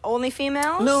she. Only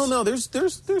females? No, there's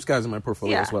guys in my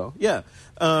portfolio as well. Yeah.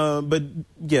 But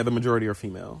the majority are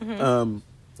female. Mm-hmm.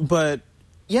 But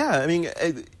yeah, I mean,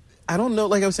 I don't know,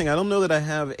 like I was saying, I don't know that I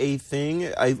have a thing.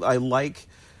 I like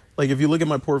if you look at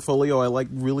my portfolio, I like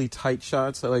really tight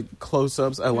shots. I like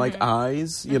close-ups. I like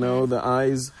eyes. The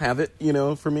eyes have it.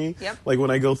 For me. Yep. Like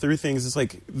when I go through things, it's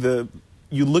like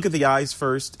you look at the eyes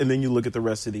first, and then you look at the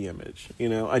rest of the image.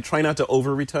 I try not to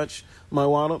over-retouch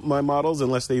my models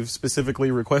unless they've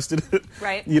specifically requested it.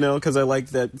 Right. Because I like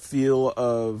that feel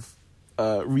of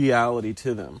reality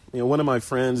to them. One of my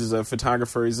friends is a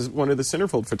photographer. He's one of the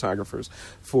centerfold photographers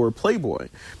for Playboy,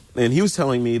 and he was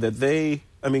telling me that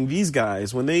these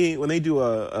guys, when they do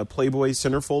a Playboy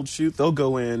centerfold shoot, they'll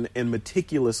go in and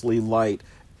meticulously light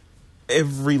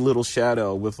every little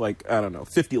shadow with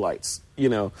 50 lights.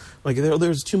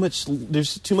 There's too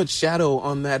much shadow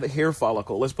on that hair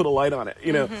follicle. Let's put a light on it.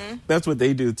 That's what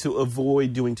they do to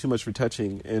avoid doing too much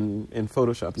retouching in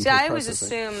Photoshop. See, I always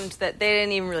assumed that they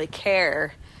didn't even really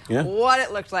care what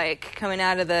it looked like coming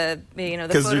out of the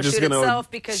photo shoot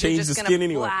itself, because you're just going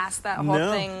to blast that whole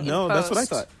thing. No, that's what I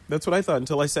thought. That's what I thought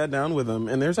until I sat down with them.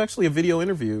 And there's actually a video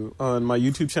interview on my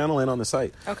YouTube channel and on the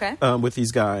site. Okay. With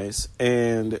these guys,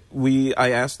 and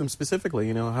I asked them specifically,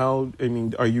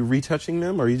 are you retouching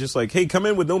them? Or are you just like, hey, come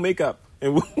in with no makeup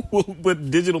and we'll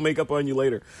put digital makeup on you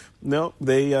later? No,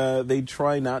 they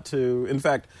try not to. In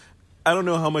fact, I don't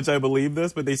know how much I believe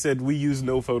this, but they said we use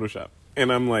no Photoshop,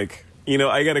 and I'm like,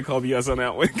 I got to call BS on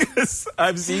that one, because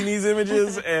I've seen these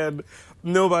images and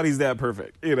nobody's that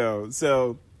perfect,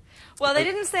 so. Well, they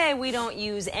didn't say we don't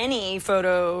use any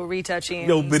photo retouching.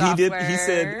 No, but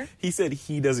software. He said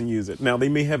he doesn't use it. Now, they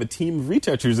may have a team of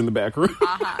retouchers in the back room.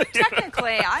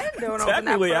 Technically, I don't open that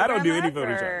Technically, I don't do any ever.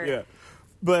 Photoshop. Yeah.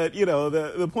 But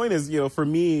the point is, for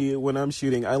me, when I'm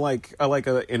shooting, I like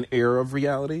an air of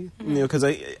reality, because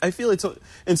I feel it's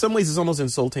in some ways it's almost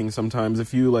insulting sometimes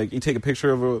if you take a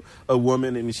picture of a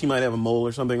woman and she might have a mole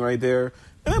or something right there,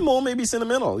 and that mole may be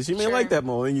sentimental. She may like that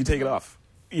mole, and you take it off,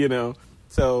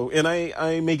 So, and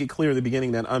I make it clear at the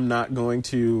beginning that I'm not going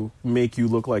to make you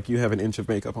look like you have an inch of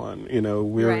makeup on.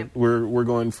 We're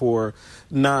going for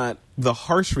not the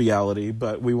harsh reality,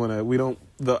 but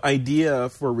the idea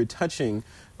for retouching,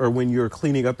 or when you're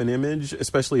cleaning up an image,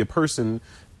 especially a person,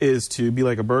 is to be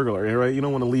like a burglar, right? You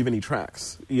don't want to leave any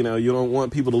tracks. You don't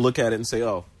want people to look at it and say,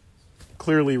 oh,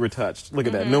 clearly retouched. Look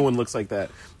at that. No one looks like that.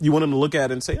 You want them to look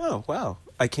at it and say, oh, wow,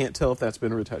 I can't tell if that's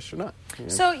been retouched or not.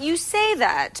 So you say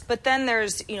that, but then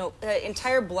there's,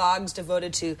 entire blogs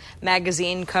devoted to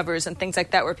magazine covers and things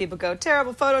like that, where people go,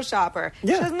 terrible Photoshop, or she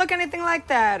doesn't look anything like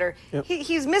that, or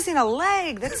he's missing a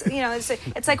leg. That's,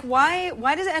 it's like,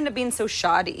 why does it end up being so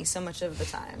shoddy so much of the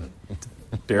time?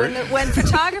 Derrick? When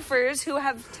photographers who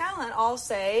have talent all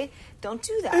say, don't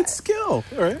do that. It's skill,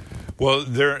 all right? Well,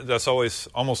 that's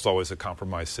almost always a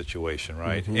compromise situation,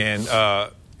 right? Mm-hmm.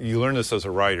 And you learn this as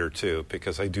a writer, too,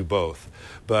 because I do both.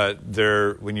 But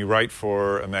when you write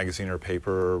for a magazine or a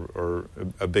paper or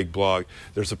a big blog,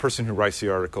 there's a person who writes the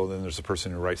article, then there's a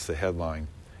person who writes the headline.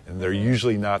 And they're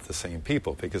usually not the same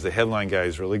people, because the headline guy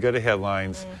is really good at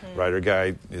headlines. Writer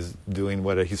guy is doing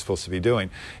what he's supposed to be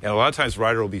doing. And a lot of times the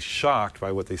writer will be shocked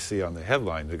by what they see on the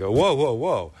headline. They go, whoa, whoa,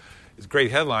 whoa. It's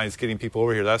great headlines getting people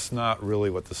over here. That's not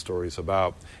really what the story's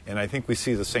about. And I think we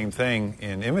see the same thing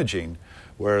in imaging,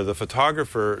 where the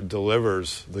photographer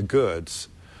delivers the goods,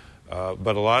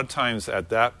 But a lot of times at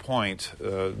that point,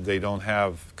 they don't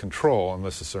have control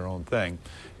unless it's their own thing.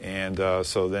 And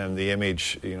so then the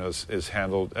image, is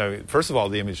handled. First of all,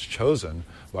 the image is chosen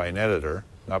by an editor,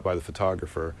 not by the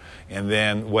photographer. And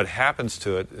then what happens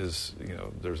to it is,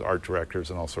 there's art directors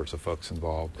and all sorts of folks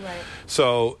involved. Right.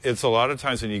 So it's a lot of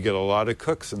times when you get a lot of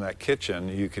cooks in that kitchen,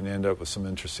 you can end up with some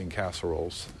interesting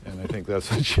casseroles. And I think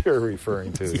that's what you're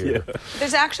referring to here. Yeah.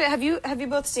 There's actually, have you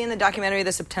both seen the documentary,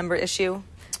 the September issue,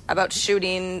 about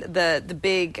shooting the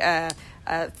big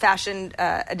fashion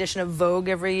edition of Vogue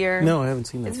every year? No, I haven't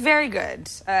seen that. It's very good.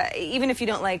 Even if you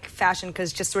don't like fashion,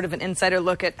 because just sort of an insider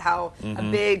look at how a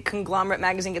big conglomerate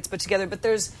magazine gets put together. But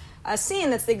there's a scene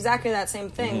that's exactly that same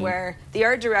thing where the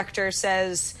art director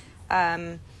says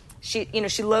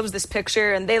she loves this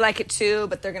picture and they like it too,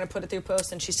 but they're going to put it through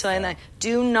post, and she's telling them,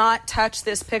 do not touch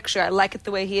this picture. I like it the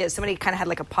way he is. Somebody kind of had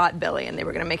like a pot belly and they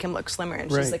were going to make him look slimmer,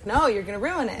 and she's like, no, you're going to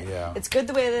ruin it. Yeah. It's good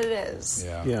the way that it is.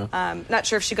 Yeah. Not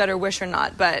sure if she got her wish or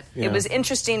not, but it was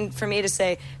interesting for me to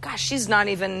say, gosh, she's not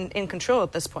even in control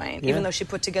at this point, even though she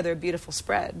put together a beautiful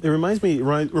spread. It reminds me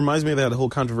of that whole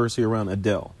controversy around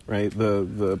Adele, right?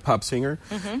 The pop singer.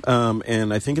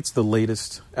 And I think it's the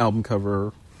latest album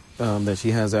cover that she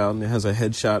has out, and it has a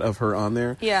headshot of her on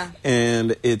there. Yeah.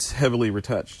 And it's heavily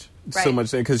retouched. Right. So much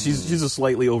so, because she's a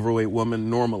slightly overweight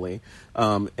woman normally,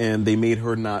 and they made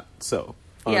her not so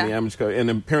on the image cover,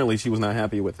 and apparently she was not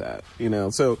happy with that,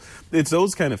 So it's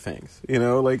those kind of things,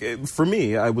 for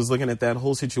me, I was looking at that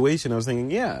whole situation, I was thinking,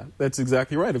 yeah, that's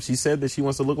exactly right. If she said that she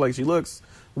wants to look like she looks,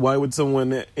 why would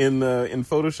someone in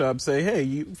Photoshop say,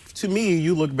 hey, to me,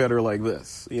 you look better like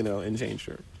this, and change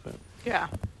her? So. Yeah.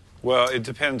 Well, it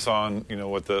depends on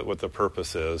what the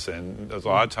purpose is, and a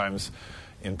lot of times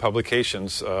in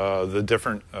publications, the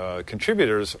different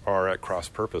contributors are at cross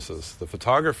purposes. The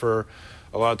photographer,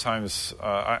 a lot of times,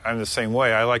 I'm the same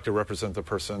way. I like to represent the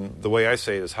person. The way I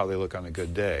say it is how they look on a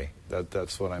good day.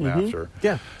 That's what I'm after.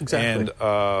 Yeah, exactly.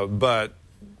 And but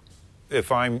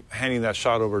if I'm handing that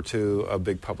shot over to a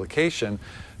big publication,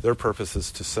 their purpose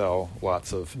is to sell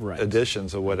lots of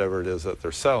editions of whatever it is that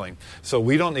they're selling. So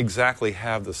we don't exactly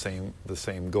have the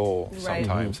same goal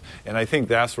sometimes. And I think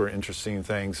that's where interesting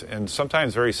things and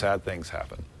sometimes very sad things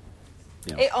happen.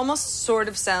 Yeah. It almost sort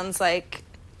of sounds like,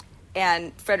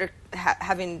 and Frederick,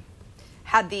 having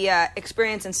had the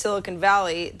experience in Silicon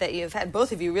Valley that you've had,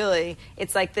 both of you really,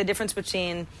 it's like the difference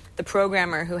between the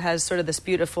programmer who has sort of this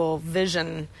beautiful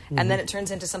vision and then it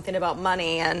turns into something about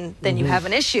money, and then you have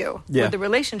an issue with the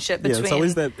relationship between...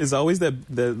 Yeah, it's always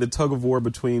the tug of war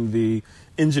between the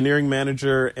engineering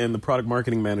manager and the product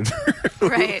marketing manager.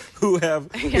 Right. who have,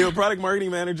 product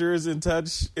marketing manager is in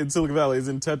touch, in Silicon Valley, is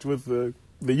in touch with the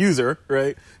user,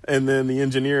 right? And then the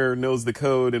engineer knows the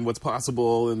code and what's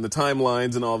possible and the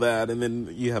timelines and all that, and then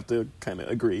you have to kind of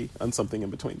agree on something in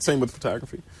between. Same with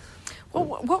photography. Well,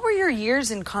 what were your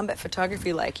years in combat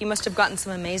photography like? You must have gotten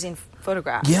some amazing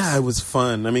photographs. Yeah, it was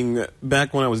fun. I mean,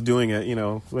 back when I was doing it,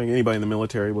 like anybody in the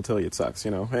military will tell you it sucks.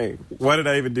 Hey, why did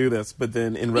I even do this? But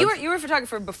then you were a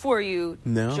photographer before you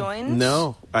joined?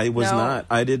 No, I was not.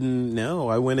 I didn't know.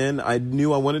 I went in. I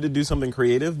knew I wanted to do something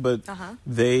creative, but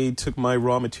they took my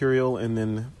raw material and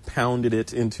then pounded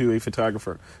it into a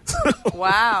photographer.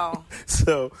 Wow.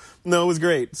 So no, it was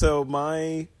great. So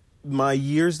my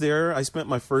years there, I spent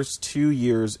my first 2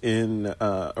 years in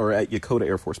or at Yokota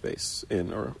Air Force Base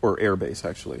or Air Base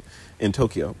actually in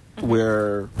Tokyo,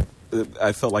 where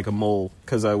I felt like a mole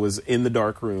because I was in the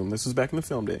dark room. This was back in the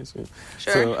film days.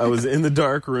 Sure. So I was in the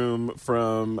dark room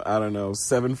from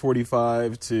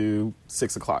 7:45 to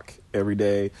 6 o'clock every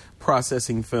day,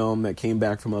 processing film that came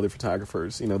back from other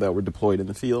photographers, that were deployed in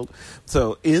the field.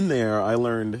 So in there, I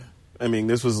learned. I mean,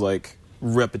 this was like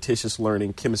repetitious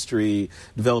learning, chemistry,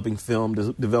 developing film,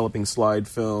 developing slide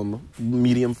film,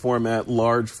 medium format,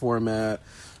 large format,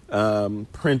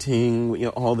 printing,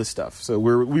 all this stuff. So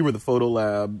we were the photo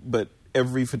lab, but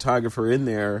every photographer in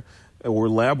there or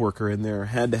lab worker in there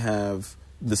had to have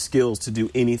the skills to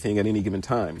do anything at any given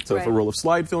time. So if a roll of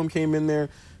slide film came in there,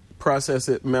 process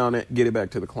it, mount it, get it back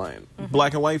to the client.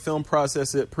 Black and white film,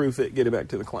 process it, proof it, get it back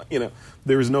to the client.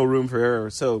 There was no room for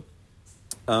error. So,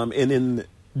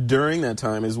 during that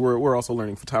time is we're also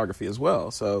learning photography as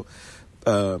well. So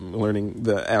learning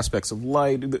the aspects of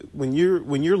light. When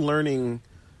you're learning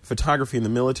photography in the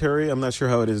military, I'm not sure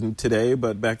how it is today,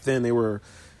 but back then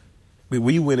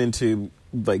we went into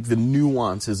like the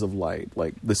nuances of light,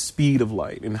 like the speed of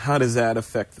light and how does that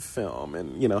affect the film,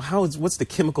 and what's the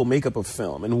chemical makeup of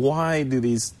film, and why do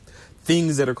these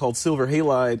things that are called silver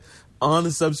halide on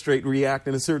the substrate react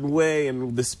in a certain way,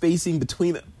 and the spacing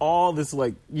between all this,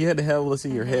 like, you had to have this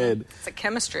in your head. It's like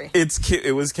chemistry.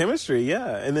 It was chemistry,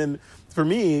 yeah. And then for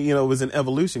me, it was an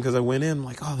evolution because I went in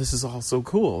like, oh, this is all so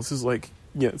cool. This is like,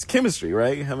 it's chemistry,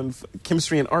 right? Having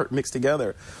chemistry and art mixed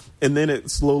together. And then it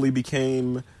slowly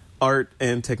became art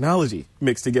and technology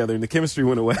mixed together, and the chemistry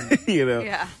went away,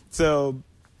 Yeah. So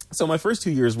my first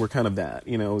 2 years were kind of that,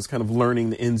 it was kind of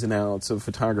learning the ins and outs of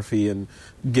photography and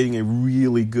getting a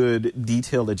really good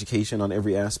detailed education on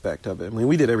every aspect of it. I mean,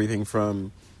 we did everything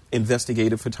from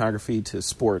investigative photography to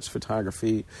sports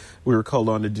photography. We were called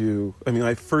on to do,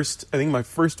 my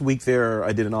first week there,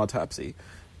 I did an autopsy.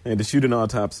 I had to shoot an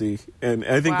autopsy, and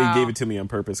I think they gave it to me on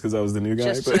purpose because I was the new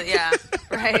guy. Yeah,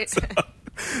 right.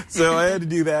 So I had to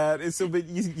do that. And so, but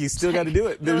you still got to do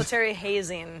it. Military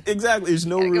hazing. Exactly. There's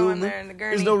no room. Go in there in the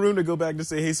gurney. There's no room to go back to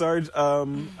say, "Hey, Sarge,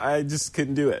 I just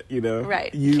couldn't do it."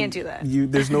 Right. You can't do that.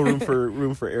 There's no room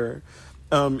for error.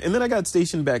 And then I got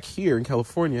stationed back here in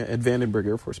California at Vandenberg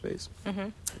Air Force Base. Mm-hmm.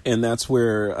 And that's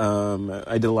where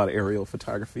I did a lot of aerial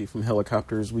photography from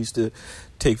helicopters. We used to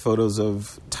take photos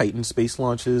of Titan space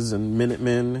launches and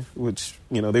Minutemen, which,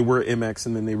 they were MX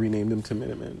and then they renamed them to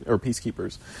Minutemen or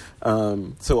Peacekeepers.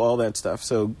 So all that stuff.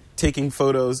 So taking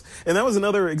photos. And that was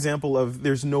another example of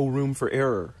there's no room for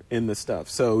error in this stuff.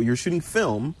 So you're shooting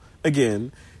film.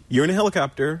 Again, you're in a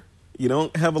helicopter. You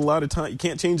don't have a lot of time. You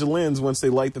can't change the lens once they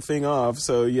light the thing off,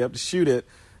 so you have to shoot it.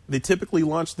 They typically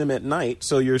launch them at night,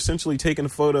 so you're essentially taking a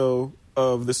photo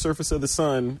of the surface of the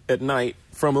sun at night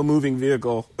from a moving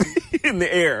vehicle in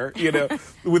the air,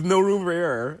 with no room for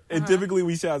error. And typically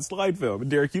we shot slide film.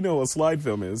 And Derrick, you know what slide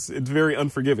film is. It's very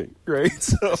unforgiving, right?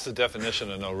 So, that's the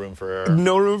definition of no room for error.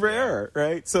 No room for error,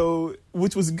 right? So,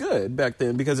 which was good back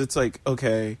then because it's like,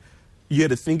 okay, you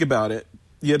had to think about it.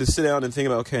 You had to sit down and think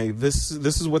about, okay, this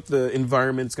is what the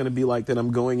environment's going to be like that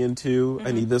I'm going into. Mm-hmm.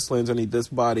 I need this lens. I need this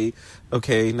body.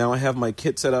 Okay, now I have my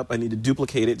kit set up. I need to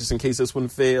duplicate it just in case this one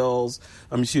fails.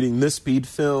 I'm shooting this speed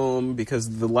film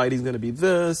because the lighting's going to be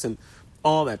this and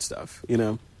all that stuff,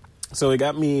 So it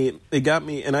got me,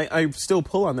 and I still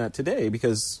pull on that today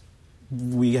because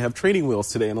we have training wheels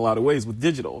today in a lot of ways with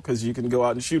digital because you can go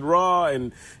out and shoot raw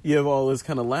and you have all this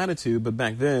kind of latitude. But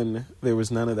back then, there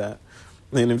was none of that.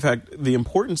 And in fact, the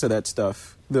importance of that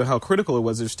stuff, how critical it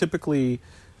was, there's typically,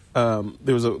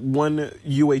 there was one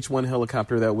UH-1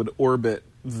 helicopter that would orbit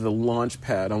the launch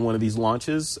pad on one of these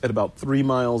launches at about 3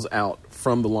 miles out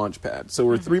from the launch pad. So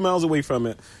we're 3 miles away from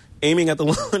it, aiming at the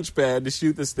launch pad to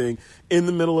shoot this thing in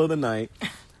the middle of the night.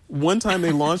 One time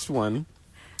they launched one.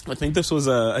 I think this was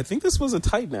a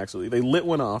Titan, actually. They lit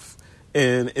one off,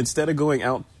 and instead of going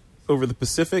out over the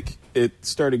Pacific, it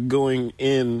started going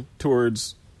in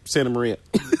towards Santa Maria.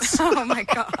 Oh my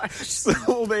gosh!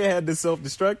 So they had to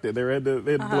self-destruct it. They had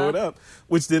to blow it up,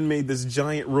 which then made this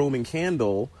giant Roman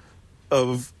candle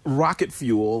of rocket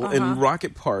fuel and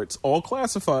rocket parts, all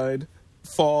classified,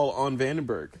 fall on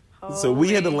Vandenberg. So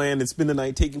we had to land and spend the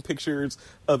night taking pictures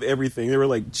of everything. They were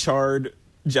like charred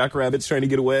jackrabbits trying to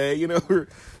get away, we're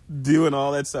doing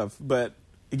all that stuff. But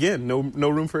again, no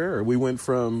room for error. We went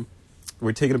from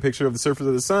we're taking a picture of the surface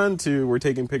of the sun to we're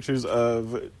taking pictures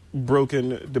of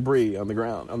broken debris on the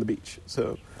ground, on the beach.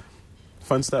 So,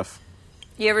 fun stuff.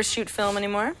 You ever shoot film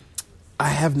anymore? I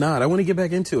have not. I want to get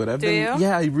back into it. Do you?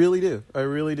 Yeah, I really do.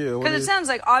 Because it sounds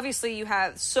like obviously you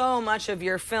have so much of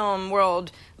your film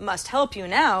world must help you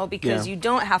now because you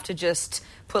don't have to just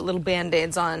put little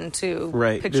Band-Aids on to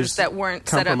pictures that weren't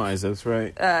set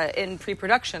up in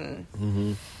pre-production.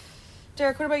 Mm-hmm.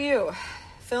 Derrick, what about you?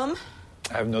 Film?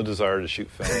 I have no desire to shoot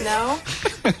film. No?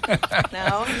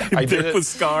 No? I did it. Was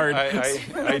scarred. I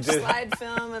did slide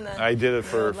film and then I did it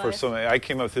for so many. I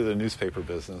came up through the newspaper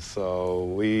business, so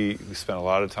we spent a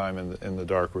lot of time in the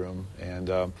dark room. And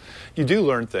you do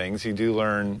learn things. You do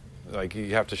learn, like,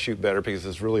 you have to shoot better because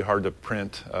it's really hard to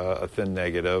print a thin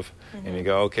negative. Mm-hmm. And you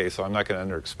go, okay, so I'm not going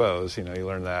to underexpose. You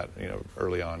learn that,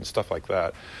 early on, stuff like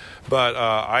that. But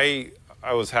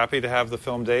I was happy to have the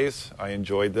film days. I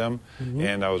enjoyed them,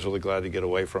 and I was really glad to get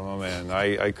away from them. And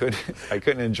I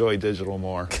couldn't enjoy digital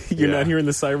more. You're not hearing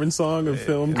the siren song of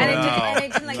film. And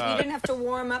it didn't, you didn't have to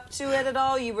warm up to it at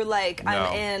all. You were like,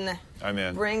 I'm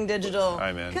in. Bring digital.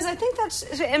 I'm in. Because I think that's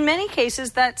in many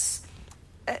cases that's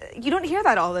you don't hear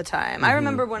that all the time. I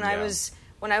remember when I was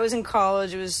in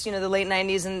college, it was the late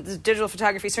 90s, and the digital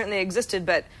photography certainly existed,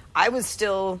 but I was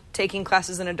still taking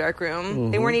classes in a dark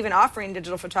room. They weren't even offering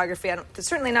digital photography.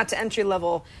 Certainly not to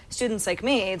entry-level students like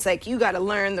me. It's like you got to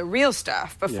learn the real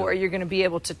stuff before you're going to be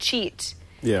able to cheat.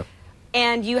 Yeah.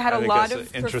 And you had a lot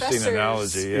of interesting professors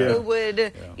analogy,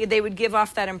 who they would give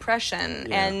off that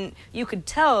impression, and you could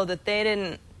tell that they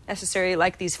didn't necessarily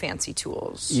like these fancy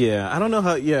tools. Yeah, I don't know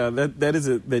how. Yeah,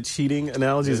 that cheating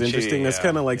analogy is interesting. That's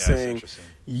kind of like saying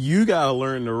you got to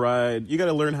learn to ride. You got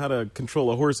to learn how to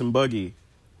control a horse and buggy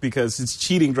because it's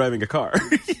cheating driving a car.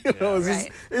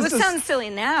 It sounds silly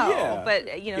now, but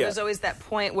there's always that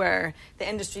point where the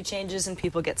industry changes and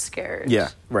people get scared. Yeah,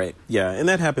 right. Yeah, and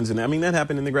that happens. That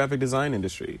happened in the graphic design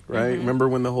industry, right? Remember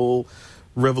when the whole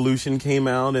revolution came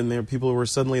out, and there people were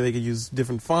suddenly they could use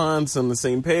different fonts on the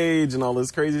same page and all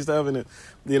this crazy stuff, and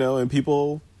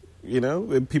people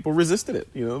resisted it.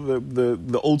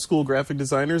 The old school graphic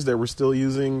designers that were still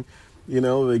using the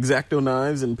X-Acto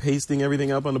knives and pasting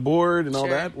everything up on the board and all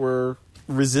that were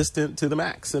resistant to the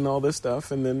Macs and all this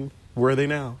stuff. And then where are they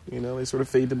now? They sort of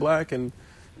fade to black, and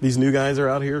these new guys are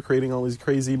out here creating all these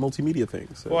crazy multimedia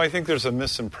things. So. Well, I think there's a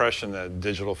misimpression that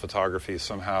digital photography is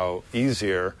somehow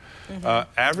easier.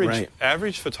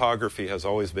 Average photography has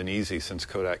always been easy since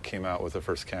Kodak came out with the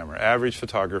first camera. Average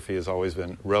photography has always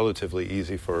been relatively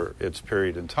easy for its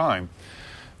period in time.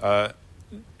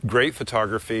 Great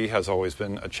photography has always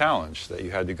been a challenge that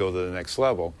you had to go to the next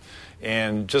level.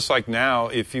 And just like now,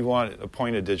 if you want to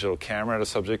point a digital camera at a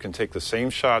subject and take the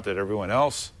same shot that everyone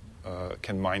else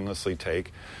can mindlessly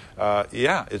take,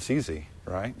 it's easy,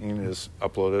 right? You can just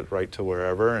upload it right to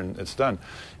wherever and it's done.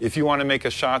 If you want to make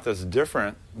a shot that's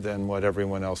different than what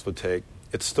everyone else would take,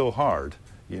 it's still hard.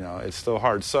 It's still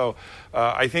hard. So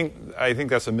I think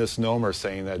that's a misnomer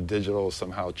saying that digital is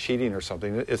somehow cheating or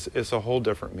something. It's a whole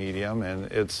different medium, and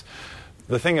it's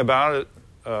the thing about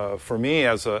it for me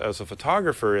as a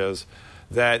photographer is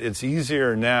that it's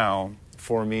easier now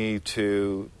for me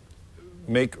to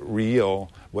make real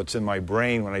what's in my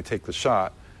brain when I take the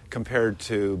shot compared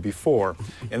to before.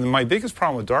 And my biggest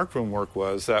problem with darkroom work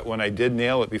was that when I did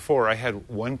nail it before, I had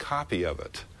one copy of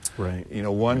it. Right.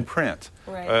 One print.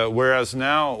 Right. Whereas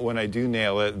now, when I do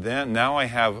nail it, now I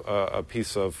have a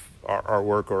piece of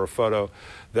artwork or a photo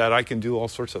that I can do all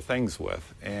sorts of things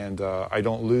with, and I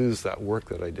don't lose that work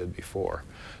that I did before.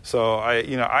 So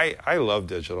I love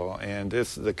digital, and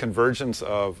it's the convergence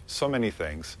of so many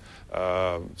things.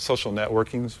 Social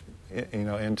networking's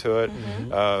into it.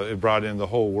 It brought in the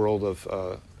whole world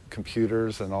of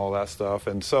computers and all that stuff,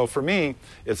 and so for me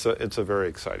it's a very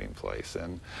exciting place.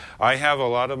 And I have a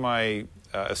lot of my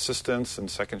assistants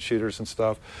and second shooters and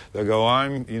stuff that go,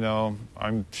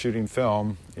 I'm shooting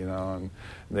film, and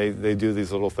they do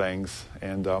these little things,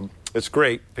 and it's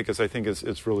great because I think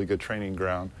it's really good training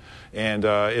ground, and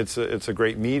it's a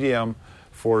great medium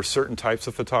for certain types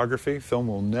of photography. Film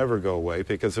will never go away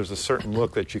because there's a certain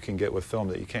look that you can get with film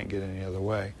that you can't get any other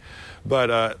way.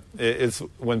 But it's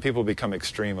when people become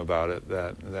extreme about it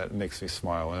that makes me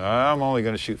smile. And I'm only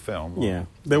going to shoot film. Yeah,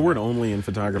 the word "only" in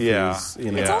photography is,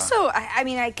 It's also,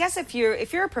 I guess if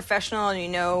you're a professional and you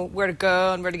know where to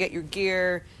go and where to get your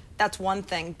gear, that's one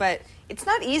thing. But it's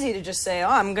not easy to just say,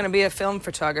 I'm going to be a film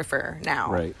photographer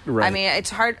now. Right. I mean, it's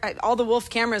hard. All the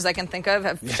Wolf cameras I can think of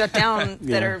have shut down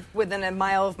that are within a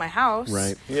mile of my house.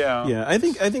 Right. Yeah. Yeah. I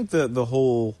think the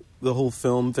whole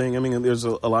film thing. I mean, there's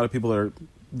a lot of people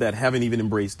that haven't even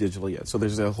embraced digital yet. So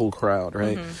there's a whole crowd,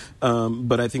 right?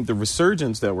 But I think the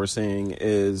resurgence that we're seeing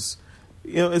is,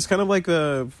 it's kind of like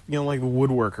the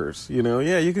woodworkers.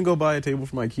 You can go buy a table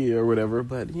from IKEA or whatever,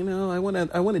 but I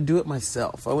want to do it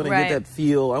myself. I want to get that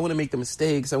feel. I want to make the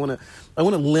mistakes. I want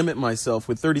to limit myself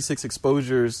with 36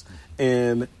 exposures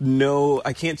and know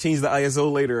I can't change the ISO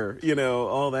later.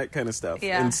 All that kind of stuff,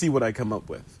 and see what I come up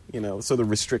with. So the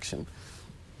restriction.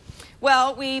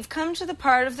 Well, we've come to the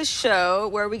part of the show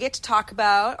where we get to talk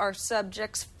about our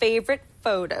subject's favorite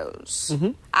photos.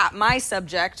 My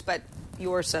subject, but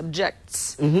your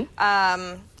subjects.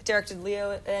 Derrick, did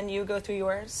Leo and you go through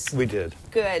yours? We did.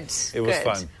 Good. It was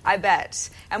fun. I bet.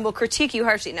 And we'll critique you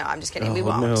harshly. No, I'm just kidding. We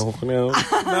won't. No.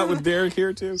 Not with Derrick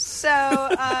here, too. So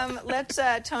let's,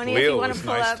 Tony, Leo if you want to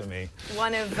pull nice up to me.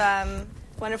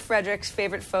 one of Frederick's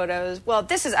favorite photos. Well,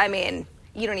 this is,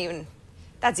 you don't even,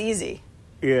 that's easy.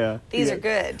 Yeah. These are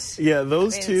good. Yeah,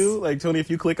 those two, like, Tony, if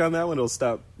you click on that one, it'll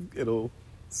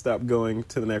stop going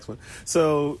to the next one.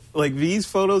 So, like, these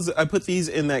photos, I put these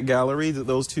in that gallery,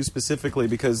 those two specifically,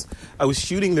 because I was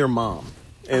shooting their mom.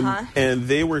 And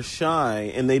they were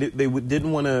shy, and they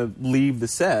didn't want to leave the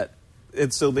set.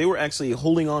 And so they were actually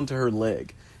holding on to her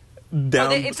leg.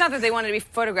 It's not that they wanted to be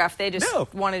photographed. They just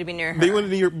wanted to be near her. They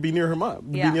wanted to be near her mom,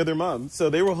 be near their mom.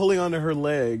 So they were holding on to her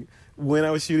leg when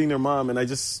I was shooting their mom, and I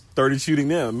just started shooting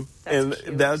them.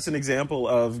 That's an example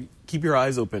of keep your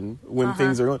eyes open when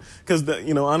things are going. Because,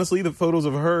 honestly, the photos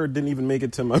of her didn't even make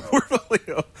it to my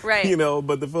portfolio. Right.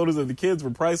 But the photos of the kids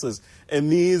were priceless.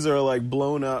 And these are, like,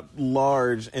 blown up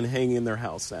large and hanging in their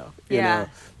house now. You know?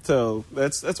 So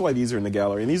that's why these are in the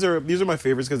gallery. And these are my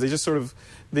favorites because they just sort of,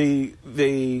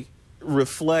 they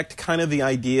reflect kind of the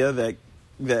idea that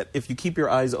that if you keep your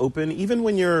eyes open, even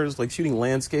when you're like shooting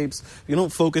landscapes, you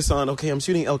don't focus on, okay, I'm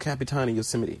shooting El Capitan in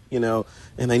Yosemite, you know,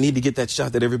 and I need to get that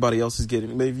shot that everybody else is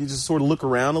getting. But if you just sort of look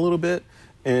around a little bit,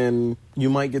 and you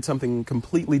might get something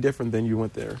completely different than you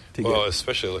went there to get. Well,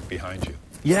 especially look behind you.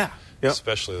 Yeah. Yep.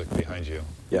 Especially look behind you.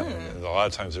 Yeah. And a lot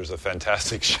of times there's a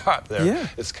fantastic shot there. Yeah.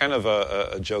 It's kind of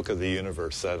a joke of the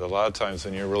universe that a lot of times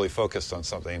when you're really focused on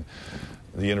something,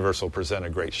 the universe will present a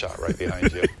great shot right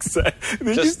behind you.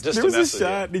 Exactly. There was a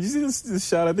shot. Did you see this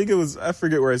shot? I think it was, I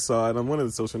forget where I saw it, on one of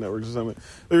the social networks or something.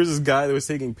 There was this guy that was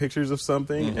taking pictures of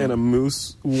something, and a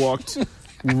moose walked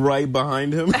right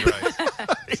behind him. Right.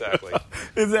 Exactly.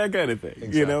 It's that kind of thing.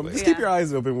 Exactly. You know, just keep your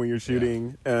eyes open when you're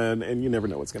shooting, and you never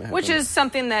know what's going to happen. Which is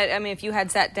something that, I mean, if you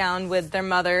had sat down with their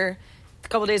mother a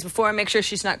couple days before, make sure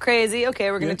she's not crazy.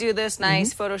 Okay, we're going to do this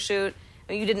nice photo shoot.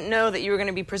 You didn't know that you were going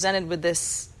to be presented with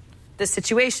this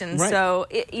situation. Right. So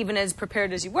even as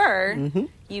prepared as you were,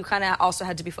 you kind of also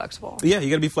had to be flexible. Yeah, you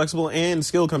got to be flexible, and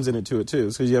skill comes into it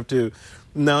too. So you have to,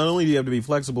 not only do you have to be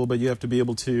flexible, but you have to be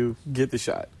able to get the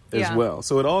shot as well.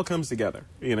 So it all comes together.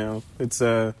 You know, it's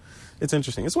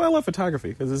interesting. It's why I love photography,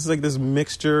 because it's like this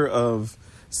mixture of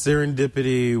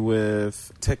serendipity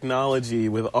with technology,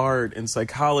 with art and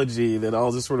psychology that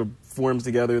all just sort of forms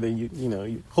together. That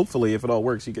you hopefully, if it all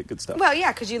works, you get good stuff. Well,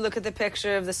 yeah, because you look at the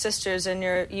picture of the sisters, and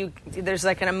there's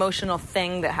like an emotional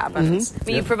thing that happens.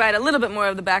 But you provide a little bit more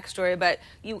of the backstory, but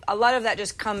a lot of that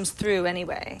just comes through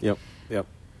anyway. Yep.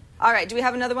 All right, do we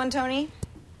have another one, Tony?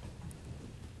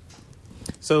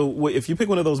 So if you pick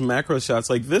one of those macro shots,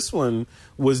 like this one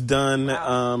was done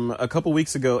a couple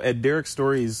weeks ago at Derrick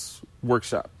Story's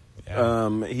workshop.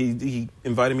 Yeah. He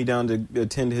invited me down to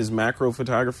attend his macro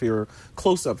photography or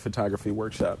close-up photography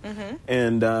workshop.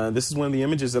 And this is one of the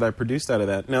images that I produced out of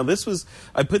that. Now,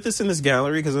 I put this in this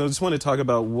gallery because I just want to talk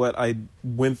about what I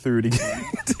went through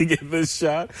to get this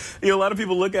shot. You know, a lot of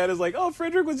people look at it as like, oh,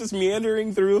 Frederick was just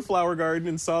meandering through a flower garden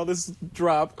and saw this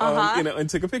drop, and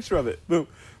took a picture of it. Boom.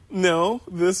 No,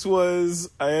 this was,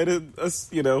 I had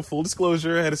a full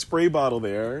disclosure, I had a spray bottle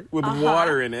there with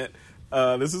water in it.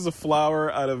 This is a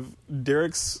flower out of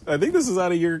Derrick's, I think this is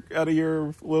out of your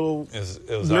little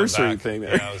it was nursery thing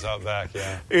there. Yeah, it was out back,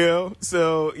 yeah. You know,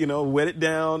 so, wet it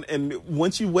down, and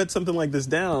once you wet something like this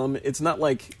down, it's not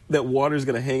like that water's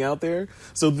going to hang out there.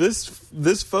 So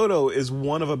this photo is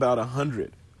one of about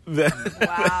 100.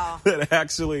 That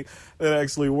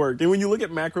actually worked. And when you look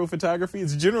at macro photography,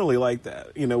 it's generally like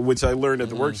that, which I learned at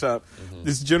the workshop.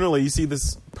 It's generally, you see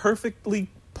this perfectly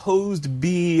posed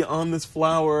bee on this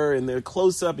flower, and they're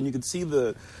close up, and you can see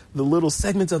the little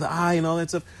segments of the eye and all that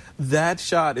stuff. That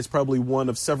shot is probably one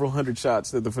of several hundred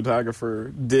shots that the photographer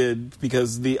did,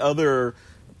 because the other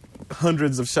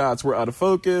hundreds of shots were out of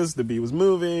focus, the bee was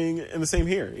moving, and the same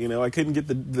here. I couldn't get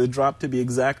the drop to be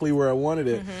exactly where I wanted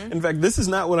it. In fact, this is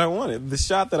not what I wanted. The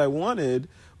shot that I wanted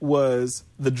was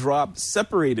the drop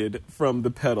separated from the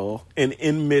petal and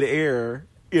in midair.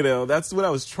 That's what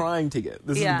I was trying to get.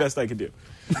 This is the best I could do.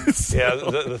 Yeah,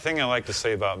 the thing I like to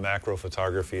say about macro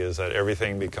photography is that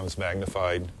everything becomes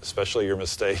magnified, especially your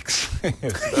mistakes.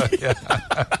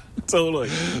 Totally.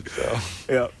 So.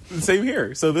 Yeah, same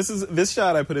here. So this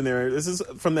shot I put in there, this is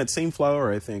from that same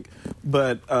flower, I think.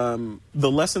 But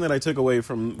the lesson that I took away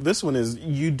from this one is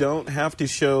you don't have to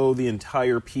show the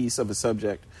entire piece of a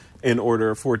subject in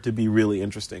order for it to be really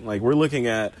interesting. Like, we're looking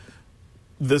at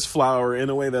this flower in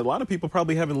a way that a lot of people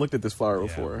probably haven't looked at this flower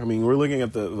before. I mean, we're looking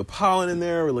at the pollen in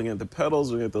there, we're looking at the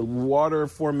petals, we're looking at the water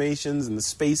formations and the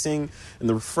spacing and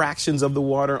the refractions of the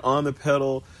water on the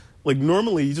petal. Like,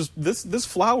 normally, this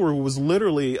flower was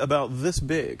literally about this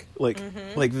big, like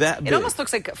that big. It almost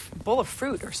looks like a bowl of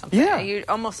fruit or something. Yeah. You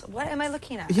almost, what am I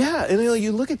looking at? Yeah, and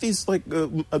you look at these, like,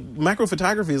 macro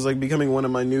photography is like becoming one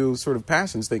of my new sort of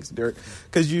passions, thanks to Derrick,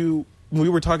 because we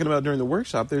were talking about during the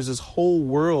workshop, there's this whole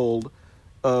world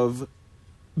of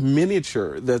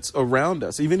miniature that's around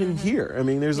us, even in here. I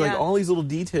mean, there's like all these little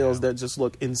details that just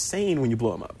look insane when you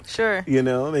blow them up. Sure.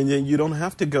 And you don't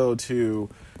have to go to,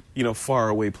 far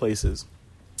away places.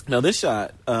 Now, this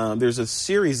shot, there's a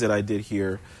series that I did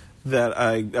here that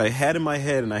I had in my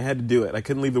head, and I had to do it. I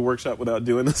couldn't leave the workshop without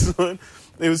doing this one.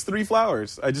 It was 3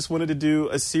 flowers. I just wanted to do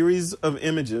a series of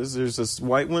images. There's this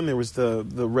white one, there was the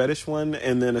reddish one,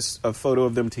 and then a photo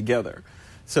of them together.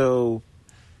 So,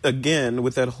 again,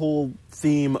 with that whole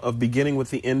theme of beginning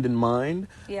with the end in mind,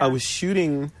 I was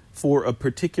shooting for a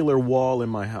particular wall in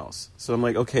my house. So I'm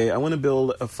like, okay, I want to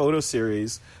build a photo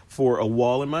series for a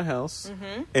wall in my house,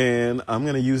 and I'm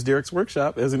going to use Derrick's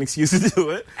workshop as an excuse to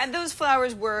do it. And those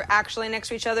flowers were actually next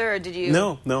to each other, or did you?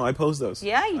 No, I posed those.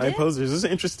 Yeah, you did? I posed those. There's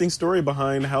an interesting story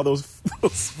behind how those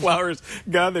flowers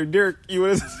got there. Derrick, you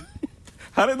want to...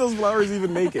 How did those flowers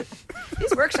even make it?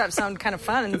 These workshops sound kind of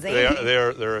fun and zany. They're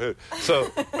a hoot. So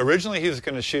originally he was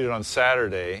going to shoot it on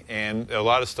Saturday, and a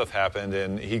lot of stuff happened,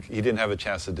 and he didn't have a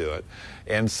chance to do it.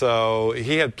 And so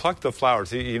he had plucked the flowers.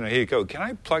 He'd go, can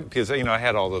I pluck, because I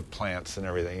had all the plants and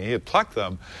everything. He had plucked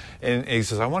them, and he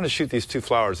says, I want to shoot these 2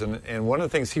 flowers. And one of the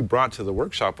things he brought to the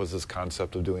workshop was this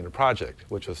concept of doing a project,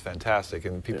 which was fantastic,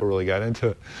 and people really got into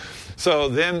it. So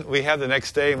then we had the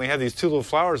next day, and we had these 2 little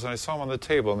flowers, and I saw them on the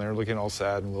table, and they were looking all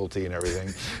sad and wilty and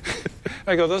everything.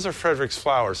 I go, those are Frederick's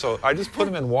flowers. So I just put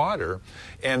them in water,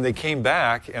 and they came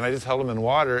back, and I just held them in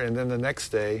water, and then the next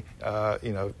day,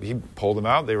 he pulled them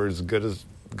out. They were as good as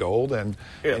gold, and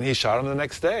he shot them the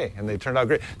next day, and they turned out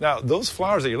great. Now, those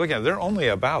flowers that you're looking at, they're only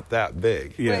about that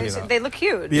big. Yeah. They look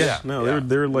huge. Yeah, no,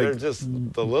 they're like they're just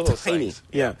the little tiny. things.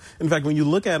 Yeah. In fact, when you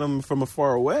look at them from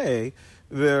afar away,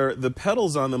 the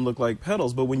petals on them look like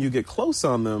petals, but when you get close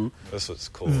on them, this was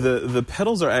cool. The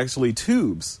petals are actually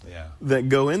tubes that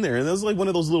go in there, and that's like one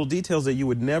of those little details that you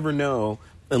would never know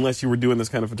unless you were doing this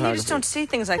kind of photography. You just don't see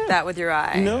things like that with your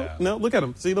eye. No, look at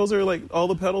them. See, those are like, all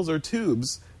the petals are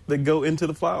tubes that go into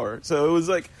the flower. So it was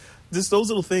like, just those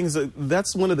little things,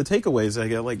 that's one of the takeaways I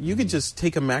get. Like, you could just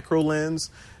take a macro lens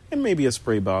and maybe a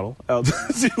spray bottle out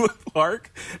to a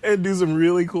park and do some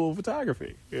really cool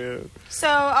photography. Yeah. So,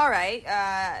 all right,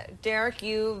 Derrick,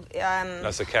 you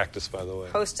that's a cactus, by the way.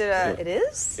 posted it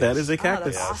is? That is a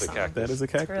cactus. that's That's a cactus. That is a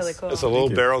cactus. It's really cool. It's a little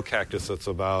barrel cactus that's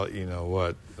about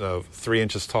 3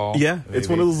 inches tall. Yeah, maybe. it's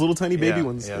one of those little tiny baby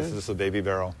ones. Yeah, it's just a baby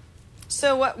barrel.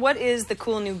 So what is the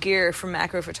cool new gear for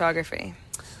macro photography?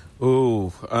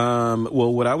 Oh,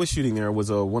 well, what I was shooting there was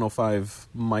a 105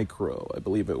 micro, I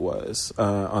believe it was,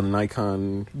 on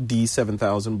Nikon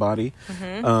D7000 body.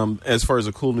 As far as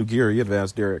a cool new gear, you have to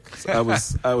ask Derrick. I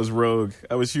was rogue.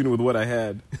 I was shooting with what I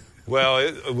had.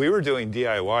 Well, we were doing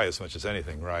DIY as much as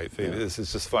anything, right? This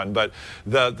is just fun. But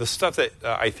the stuff that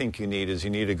I think you need is you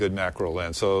need a good macro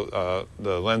lens. So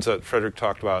the lens that Frederick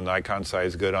talked about on the Nikon side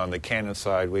is good. On the Canon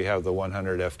side, we have the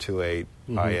 100 f2.8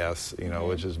 IS,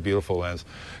 which is a beautiful lens.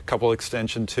 A couple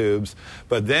extension tubes.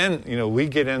 But then, we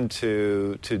get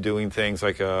into doing things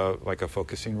like a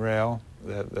focusing rail.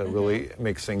 That really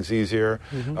makes things easier.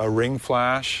 A ring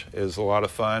flash is a lot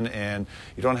of fun, and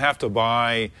you don't have to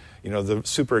buy the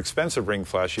super expensive ring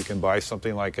flash. You can buy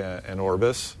something like an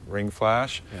Orbis ring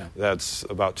flash. That's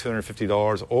about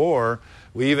 $250. Or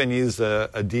we even use a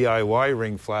DIY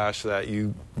ring flash that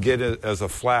you get it as a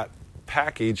flat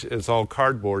package. It's all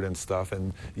cardboard and stuff,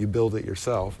 and you build it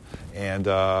yourself. And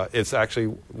it's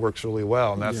actually works really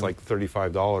well, and that's like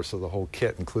 $35 for the whole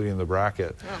kit, including the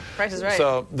bracket. Oh, price is right.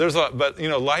 So there's but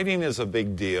lighting is a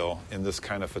big deal in this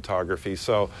kind of photography.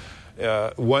 So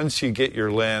once you get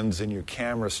your lens and your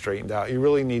camera straightened out, you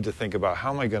really need to think about,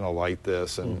 how am I going to light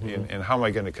this, and how am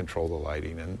I going to control the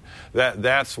lighting, and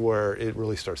that's where it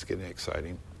really starts getting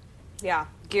exciting. Yeah,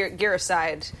 gear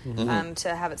aside,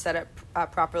 to have it set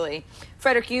up properly.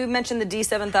 Frederick, you mentioned the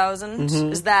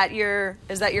D7000. Is that your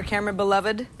camera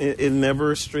beloved? It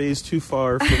never strays too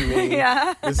far from me.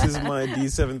 Yeah. This is my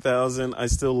D7000. I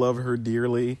still love her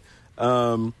dearly.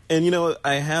 And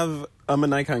I'm a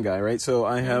Nikon guy, right? So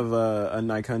I have a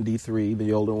Nikon D3,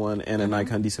 the older one, and a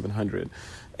Nikon D700.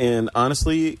 And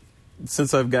honestly,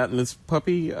 since I've gotten this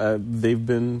puppy, they've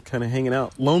been kind of hanging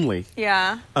out lonely.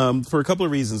 Yeah. For a couple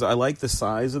of reasons. I like the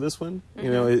size of this one.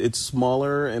 It's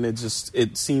smaller, and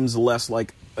it seems less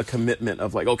like a commitment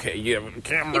of like, okay, you have a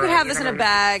camera. You could have this in a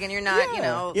bag, and you're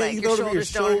not, like you your go over your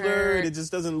shoulders don't hurt. and it just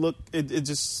doesn't look. It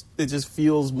just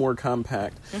feels more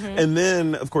compact. And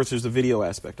then, of course, there's the video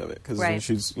aspect of it, because it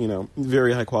shoots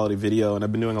very high quality video, and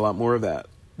I've been doing a lot more of that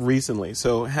recently.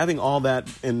 So having all that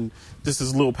in just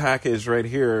this little package right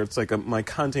here, it's like my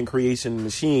content creation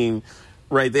machine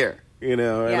right there, and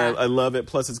I love it.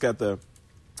 Plus, it's got the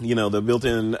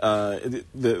built-in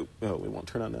we won't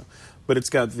turn on now, but it's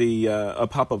got the a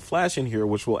pop-up flash in here,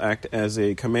 which will act as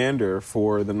a commander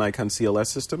for the Nikon CLS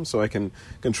system, so I can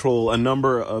control a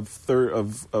number of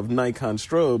Nikon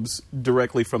strobes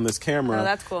directly from this camera. Oh,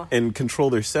 that's cool. And control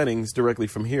their settings directly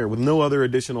from here with no other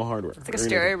additional hardware. It's like a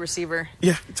stereo receiver.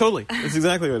 Yeah, totally. That's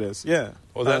exactly what it is. Yeah.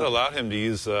 Well, that allowed him to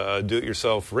use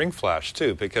do-it-yourself ring flash,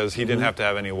 too, because he didn't have to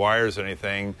have any wires or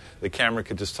anything. The camera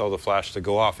could just tell the flash to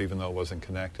go off, even though it wasn't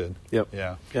connected. Yep.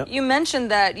 Yeah. Yep. You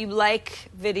mentioned that you like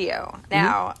video.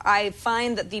 Now, I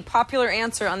find that the popular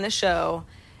answer on this show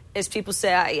is people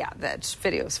say, that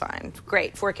video is fine.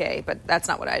 Great, 4K, but that's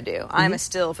not what I do. I'm a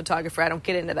still photographer. I don't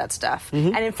get into that stuff.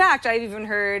 And in fact, I've even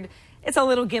heard it's a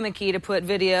little gimmicky to put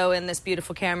video in this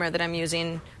beautiful camera that I'm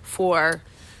using for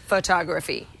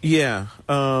photography. Yeah,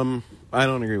 I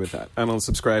don't agree with that. I don't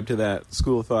subscribe to that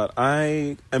school of thought.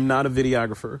 I am not a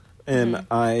videographer. And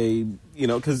I,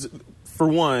 because for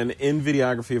one, in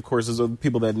videography, of course, as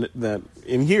people that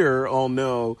in here all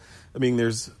know, I mean,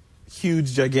 there's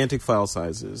huge, gigantic file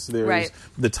sizes. There's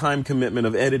the time commitment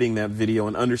of editing that video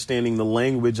and understanding the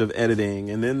language of editing.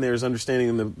 And then there's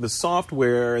understanding the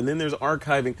software. And then there's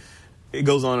archiving. It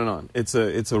goes on and on. It's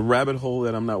a rabbit hole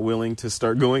that I'm not willing to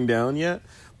start going down yet.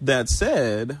 That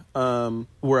said,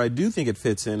 where I do think it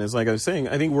fits in is, like I was saying,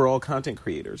 I think we're all content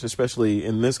creators, especially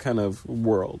in this kind of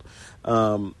world.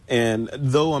 And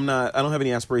though I don't have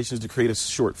any aspirations to create a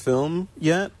short film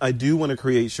yet, I do want to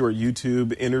create short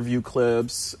YouTube interview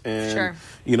clips, and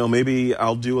maybe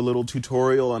I'll do a little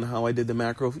tutorial on how I did the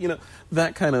macro,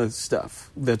 that kind of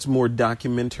stuff. That's more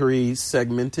documentary,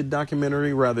 segmented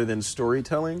documentary rather than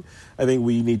storytelling. I think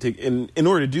we need to, in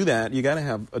order to do that, you got to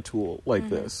have a tool like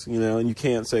this, and you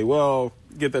can't say, well,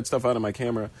 get that stuff out of my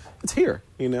camera. It's here,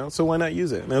 so why not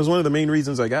use it? And that was one of the main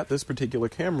reasons I got this particular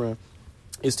camera,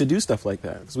 is to do stuff like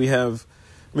that. Because we have,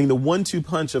 the 1-2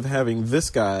 punch of having this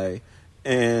guy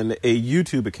and a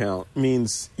YouTube account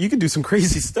means you can do some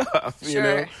crazy stuff, you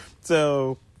know?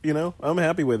 So, I'm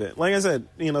happy with it. Like I said,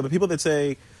 the people that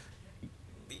say,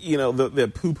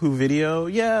 the poo-poo video,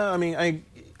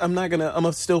 I'm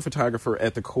a still photographer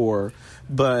at the core,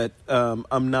 but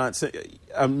I'm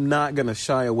not going to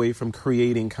shy away from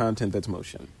creating content that's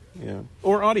motion,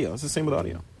 or audio. It's the same with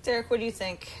audio. Derrick, what do you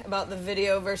think about the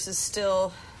video versus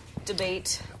still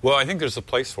debate? Well, I think there's a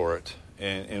place for it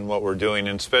in what we're doing,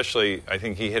 and especially, I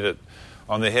think he hit it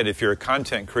on the head. If you're a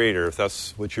content creator, if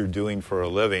that's what you're doing for a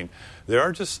living, there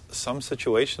are just some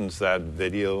situations that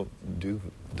video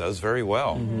does very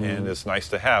well, and it's nice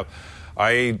to have.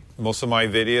 Most of my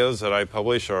videos that I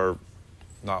publish are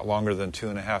not longer than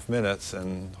 2.5 minutes,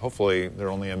 and hopefully they're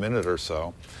only a minute or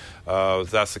so.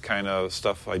 That's the kind of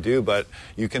stuff I do, but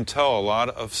you can tell a lot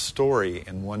of story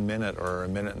in 1 minute or a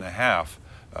minute and a half.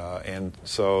 And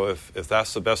so if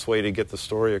that's the best way to get the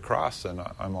story across, then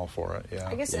I'm all for it. Yeah.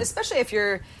 I guess especially if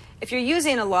you're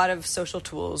using a lot of social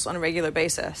tools on a regular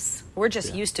basis. We're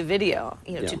just used to video,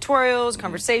 tutorials,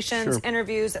 conversations,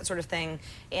 interviews, that sort of thing.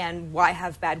 And why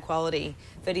have bad quality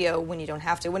video when you don't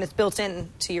have to, when it's built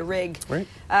into your rig? Right.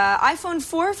 iPhone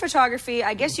 4 photography,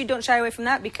 I guess you don't shy away from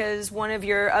that because one of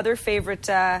your other favorite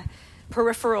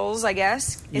peripherals, I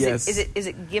guess. Is it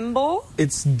gimbal?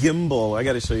 It's gimbal. I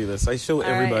got to show you this. I show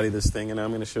everybody this thing, and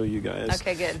I'm going to show you guys.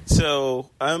 Okay, good. So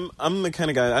I'm the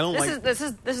kind of guy I don't This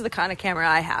is the kind of camera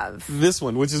I have. This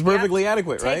one, which is perfectly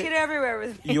adequate, right? Take it everywhere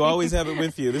with me. You always have it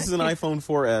with you. This is an iPhone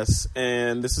 4S,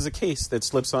 and this is a case that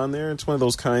slips on there. It's one of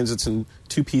those kinds. It's in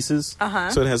 2 pieces,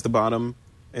 so it has the bottom,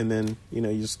 and then you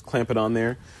just clamp it on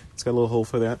there. It's got a little hole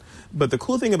for that. But the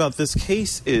cool thing about this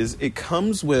case is it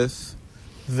comes with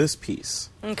this piece,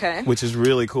 which is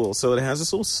really cool. So it has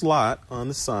this little slot on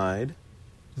the side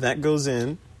that goes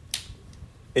in,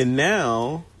 and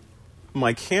now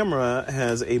my camera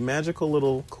has a magical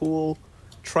little cool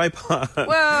tripod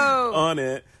on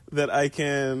it that I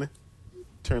can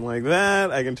turn like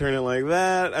that. I can turn it like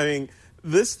that. I mean,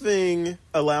 this thing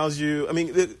allows you,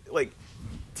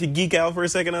 to geek out for a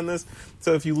second on this.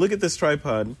 So if you look at this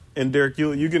tripod, and Derrick,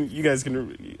 you guys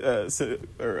can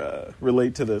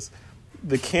relate to this.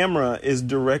 The camera is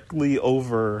directly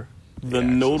over the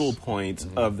nodal point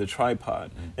of the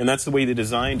tripod. And that's the way they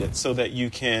designed it, so that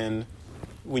you can,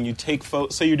 when you take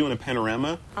photos, say you're doing a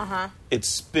panorama, it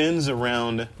spins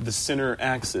around the center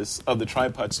axis of the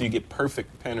tripod, so you get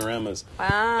perfect panoramas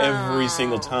every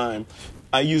single time.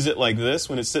 I use it like this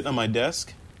when it's sitting on my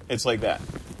desk. It's like that.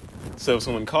 So if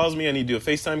someone calls me, I need to do a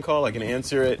FaceTime call, I can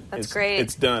answer it. That's great.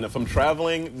 It's done. If I'm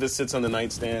traveling, this sits on the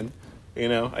nightstand.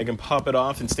 I can pop it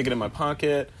off and stick it in my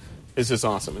pocket. It's just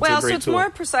awesome. It's a great it's tool. more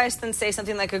precise than, say,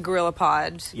 something like a Gorilla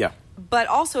Pod. Yeah. But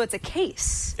also it's a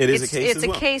case. It's a case as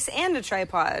well. It's a case and a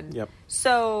tripod. Yep.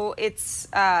 So it's,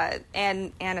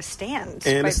 and a stand,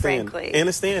 frankly. And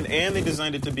a stand. And they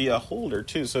designed it to be a holder,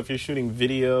 too. So if you're shooting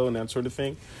video and that sort of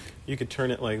thing, you could turn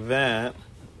it like that.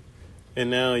 And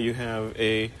now you have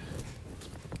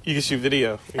you can shoot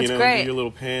video. That's great. Do your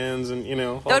little pans and,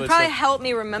 all that would probably help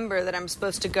me remember that I'm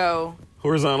supposed to go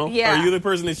horizontal? Yeah. Are you the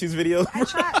person that shoots video? I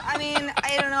try.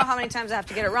 I don't know how many times I have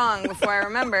to get it wrong before I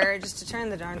remember just to turn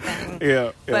the darn thing.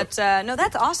 Yeah. But, no,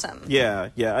 that's awesome. Yeah,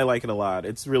 I like it a lot.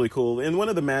 It's really cool. And one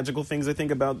of the magical things I think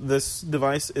about this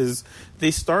device is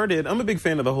I'm a big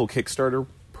fan of the whole Kickstarter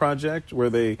project where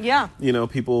they,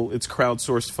 people, it's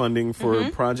crowdsourced funding for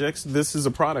projects. This is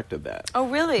a product of that. Oh,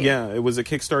 really? Yeah, it was a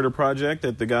Kickstarter project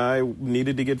that the guy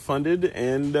needed to get funded,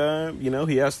 and,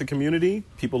 he asked the community,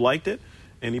 people liked it,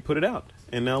 and he put it out.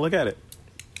 And now look at it.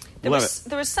 There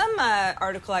was some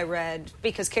article I read,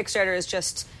 because Kickstarter is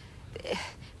just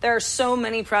there are so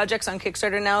many projects on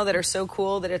Kickstarter now that are so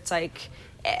cool that it's like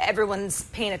everyone's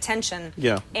paying attention.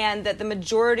 Yeah. And that the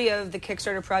majority of the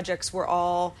Kickstarter projects were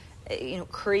all,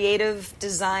 creative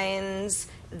designs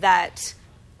that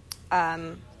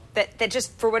that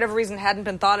just for whatever reason hadn't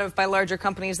been thought of by larger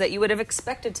companies that you would have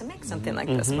expected to make something like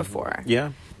this before.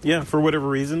 Yeah, for whatever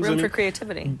reasons. Room for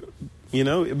creativity.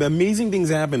 Amazing things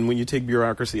happen when you take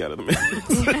bureaucracy out of the mix.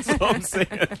 That's all I'm saying.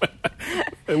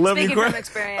 I love Speaking you, from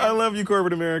experience. I love you,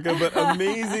 corporate America, but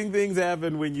amazing things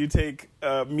happen when you take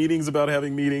meetings about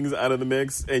having meetings out of the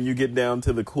mix and you get down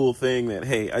to the cool thing that,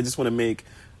 hey, I just want to make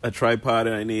a tripod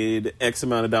and I need X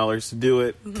amount of dollars to do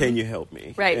it. Can you help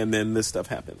me? Right. And then this stuff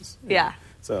happens. Yeah.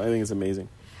 So I think it's amazing.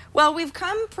 Well, we've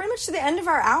come pretty much to the end of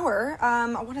our hour.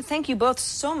 I want to thank you both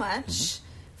so much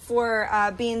for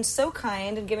being so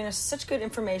kind and giving us such good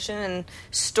information and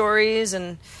stories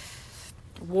and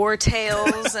war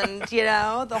tales and,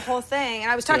 the whole thing.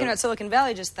 And I was talking about Silicon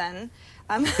Valley just then.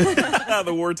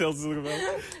 The war tales of Silicon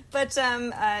Valley. But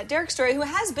Derrick Story, who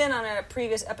has been on a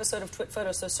previous episode of TWiT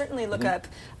Photo, so certainly look up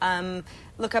that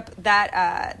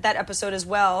episode as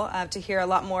well to hear a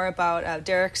lot more about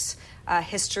Derrick's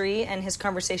history and his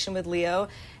conversation with Leo.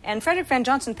 And Frederick Van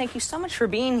Johnson, thank you so much for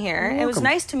being here. It was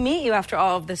nice to meet you after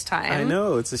all of this time. I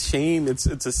know. It's a shame. It's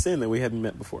a sin that we hadn't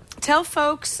met before. Tell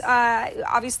folks,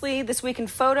 obviously, This Week in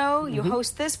Photo, you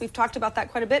host this. We've talked about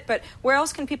that quite a bit, but where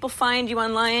else can people find you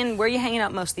online? Where are you hanging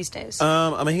out most these days?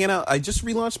 I'm hanging out. I just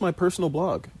relaunched my personal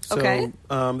blog. So, okay.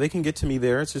 They can get to me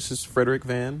there. It's just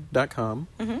frederickvan.com.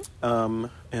 And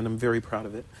I'm very proud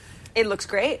of it. It looks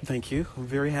great. Thank you. I'm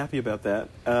very happy about that.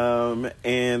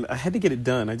 And I had to get it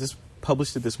done. I just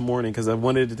published it this morning because I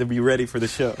wanted it to be ready for the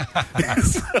show.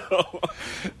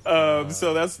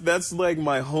 So that's like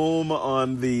my home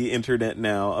on the internet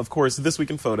now. Of course,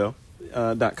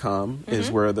 thisweekinphoto.com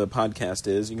is where the podcast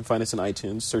is. You can find us in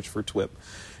iTunes. Search for TWiT.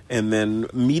 And then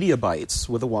MediaBytes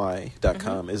with a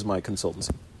Y.com is my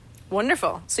consultancy.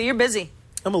 Wonderful. So you're busy.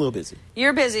 I'm a little busy.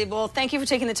 You're busy. Well, thank you for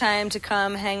taking the time to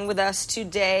come hang with us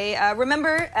today.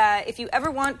 Remember, if you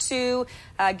ever want to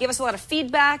give us a lot of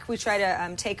feedback, we try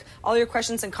to take all your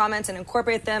questions and comments and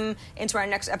incorporate them into our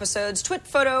next episodes.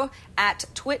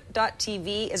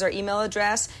 TWiTphoto@twit.tv is our email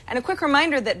address. And a quick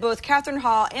reminder that both Catherine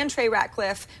Hall and Trey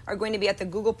Ratcliffe are going to be at the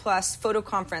Google Plus Photo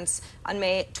Conference on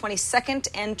May 22nd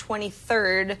and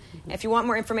 23rd. If you want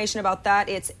more information about that,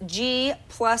 it's G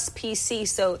plus PC,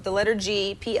 so the letter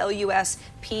G,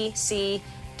 PLUSPC.com.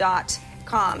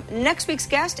 Next week's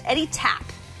guest, Eddie Tapp.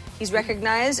 He's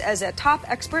recognized as a top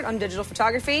expert on digital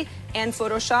photography and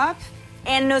Photoshop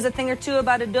and knows a thing or two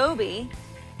about Adobe,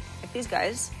 like these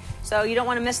guys. So you don't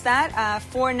want to miss that.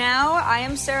 For now, I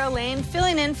am Sarah Lane,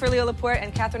 filling in for Leo Laporte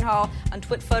and Catherine Hall on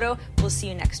TWiT Photo. We'll see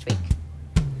you next week.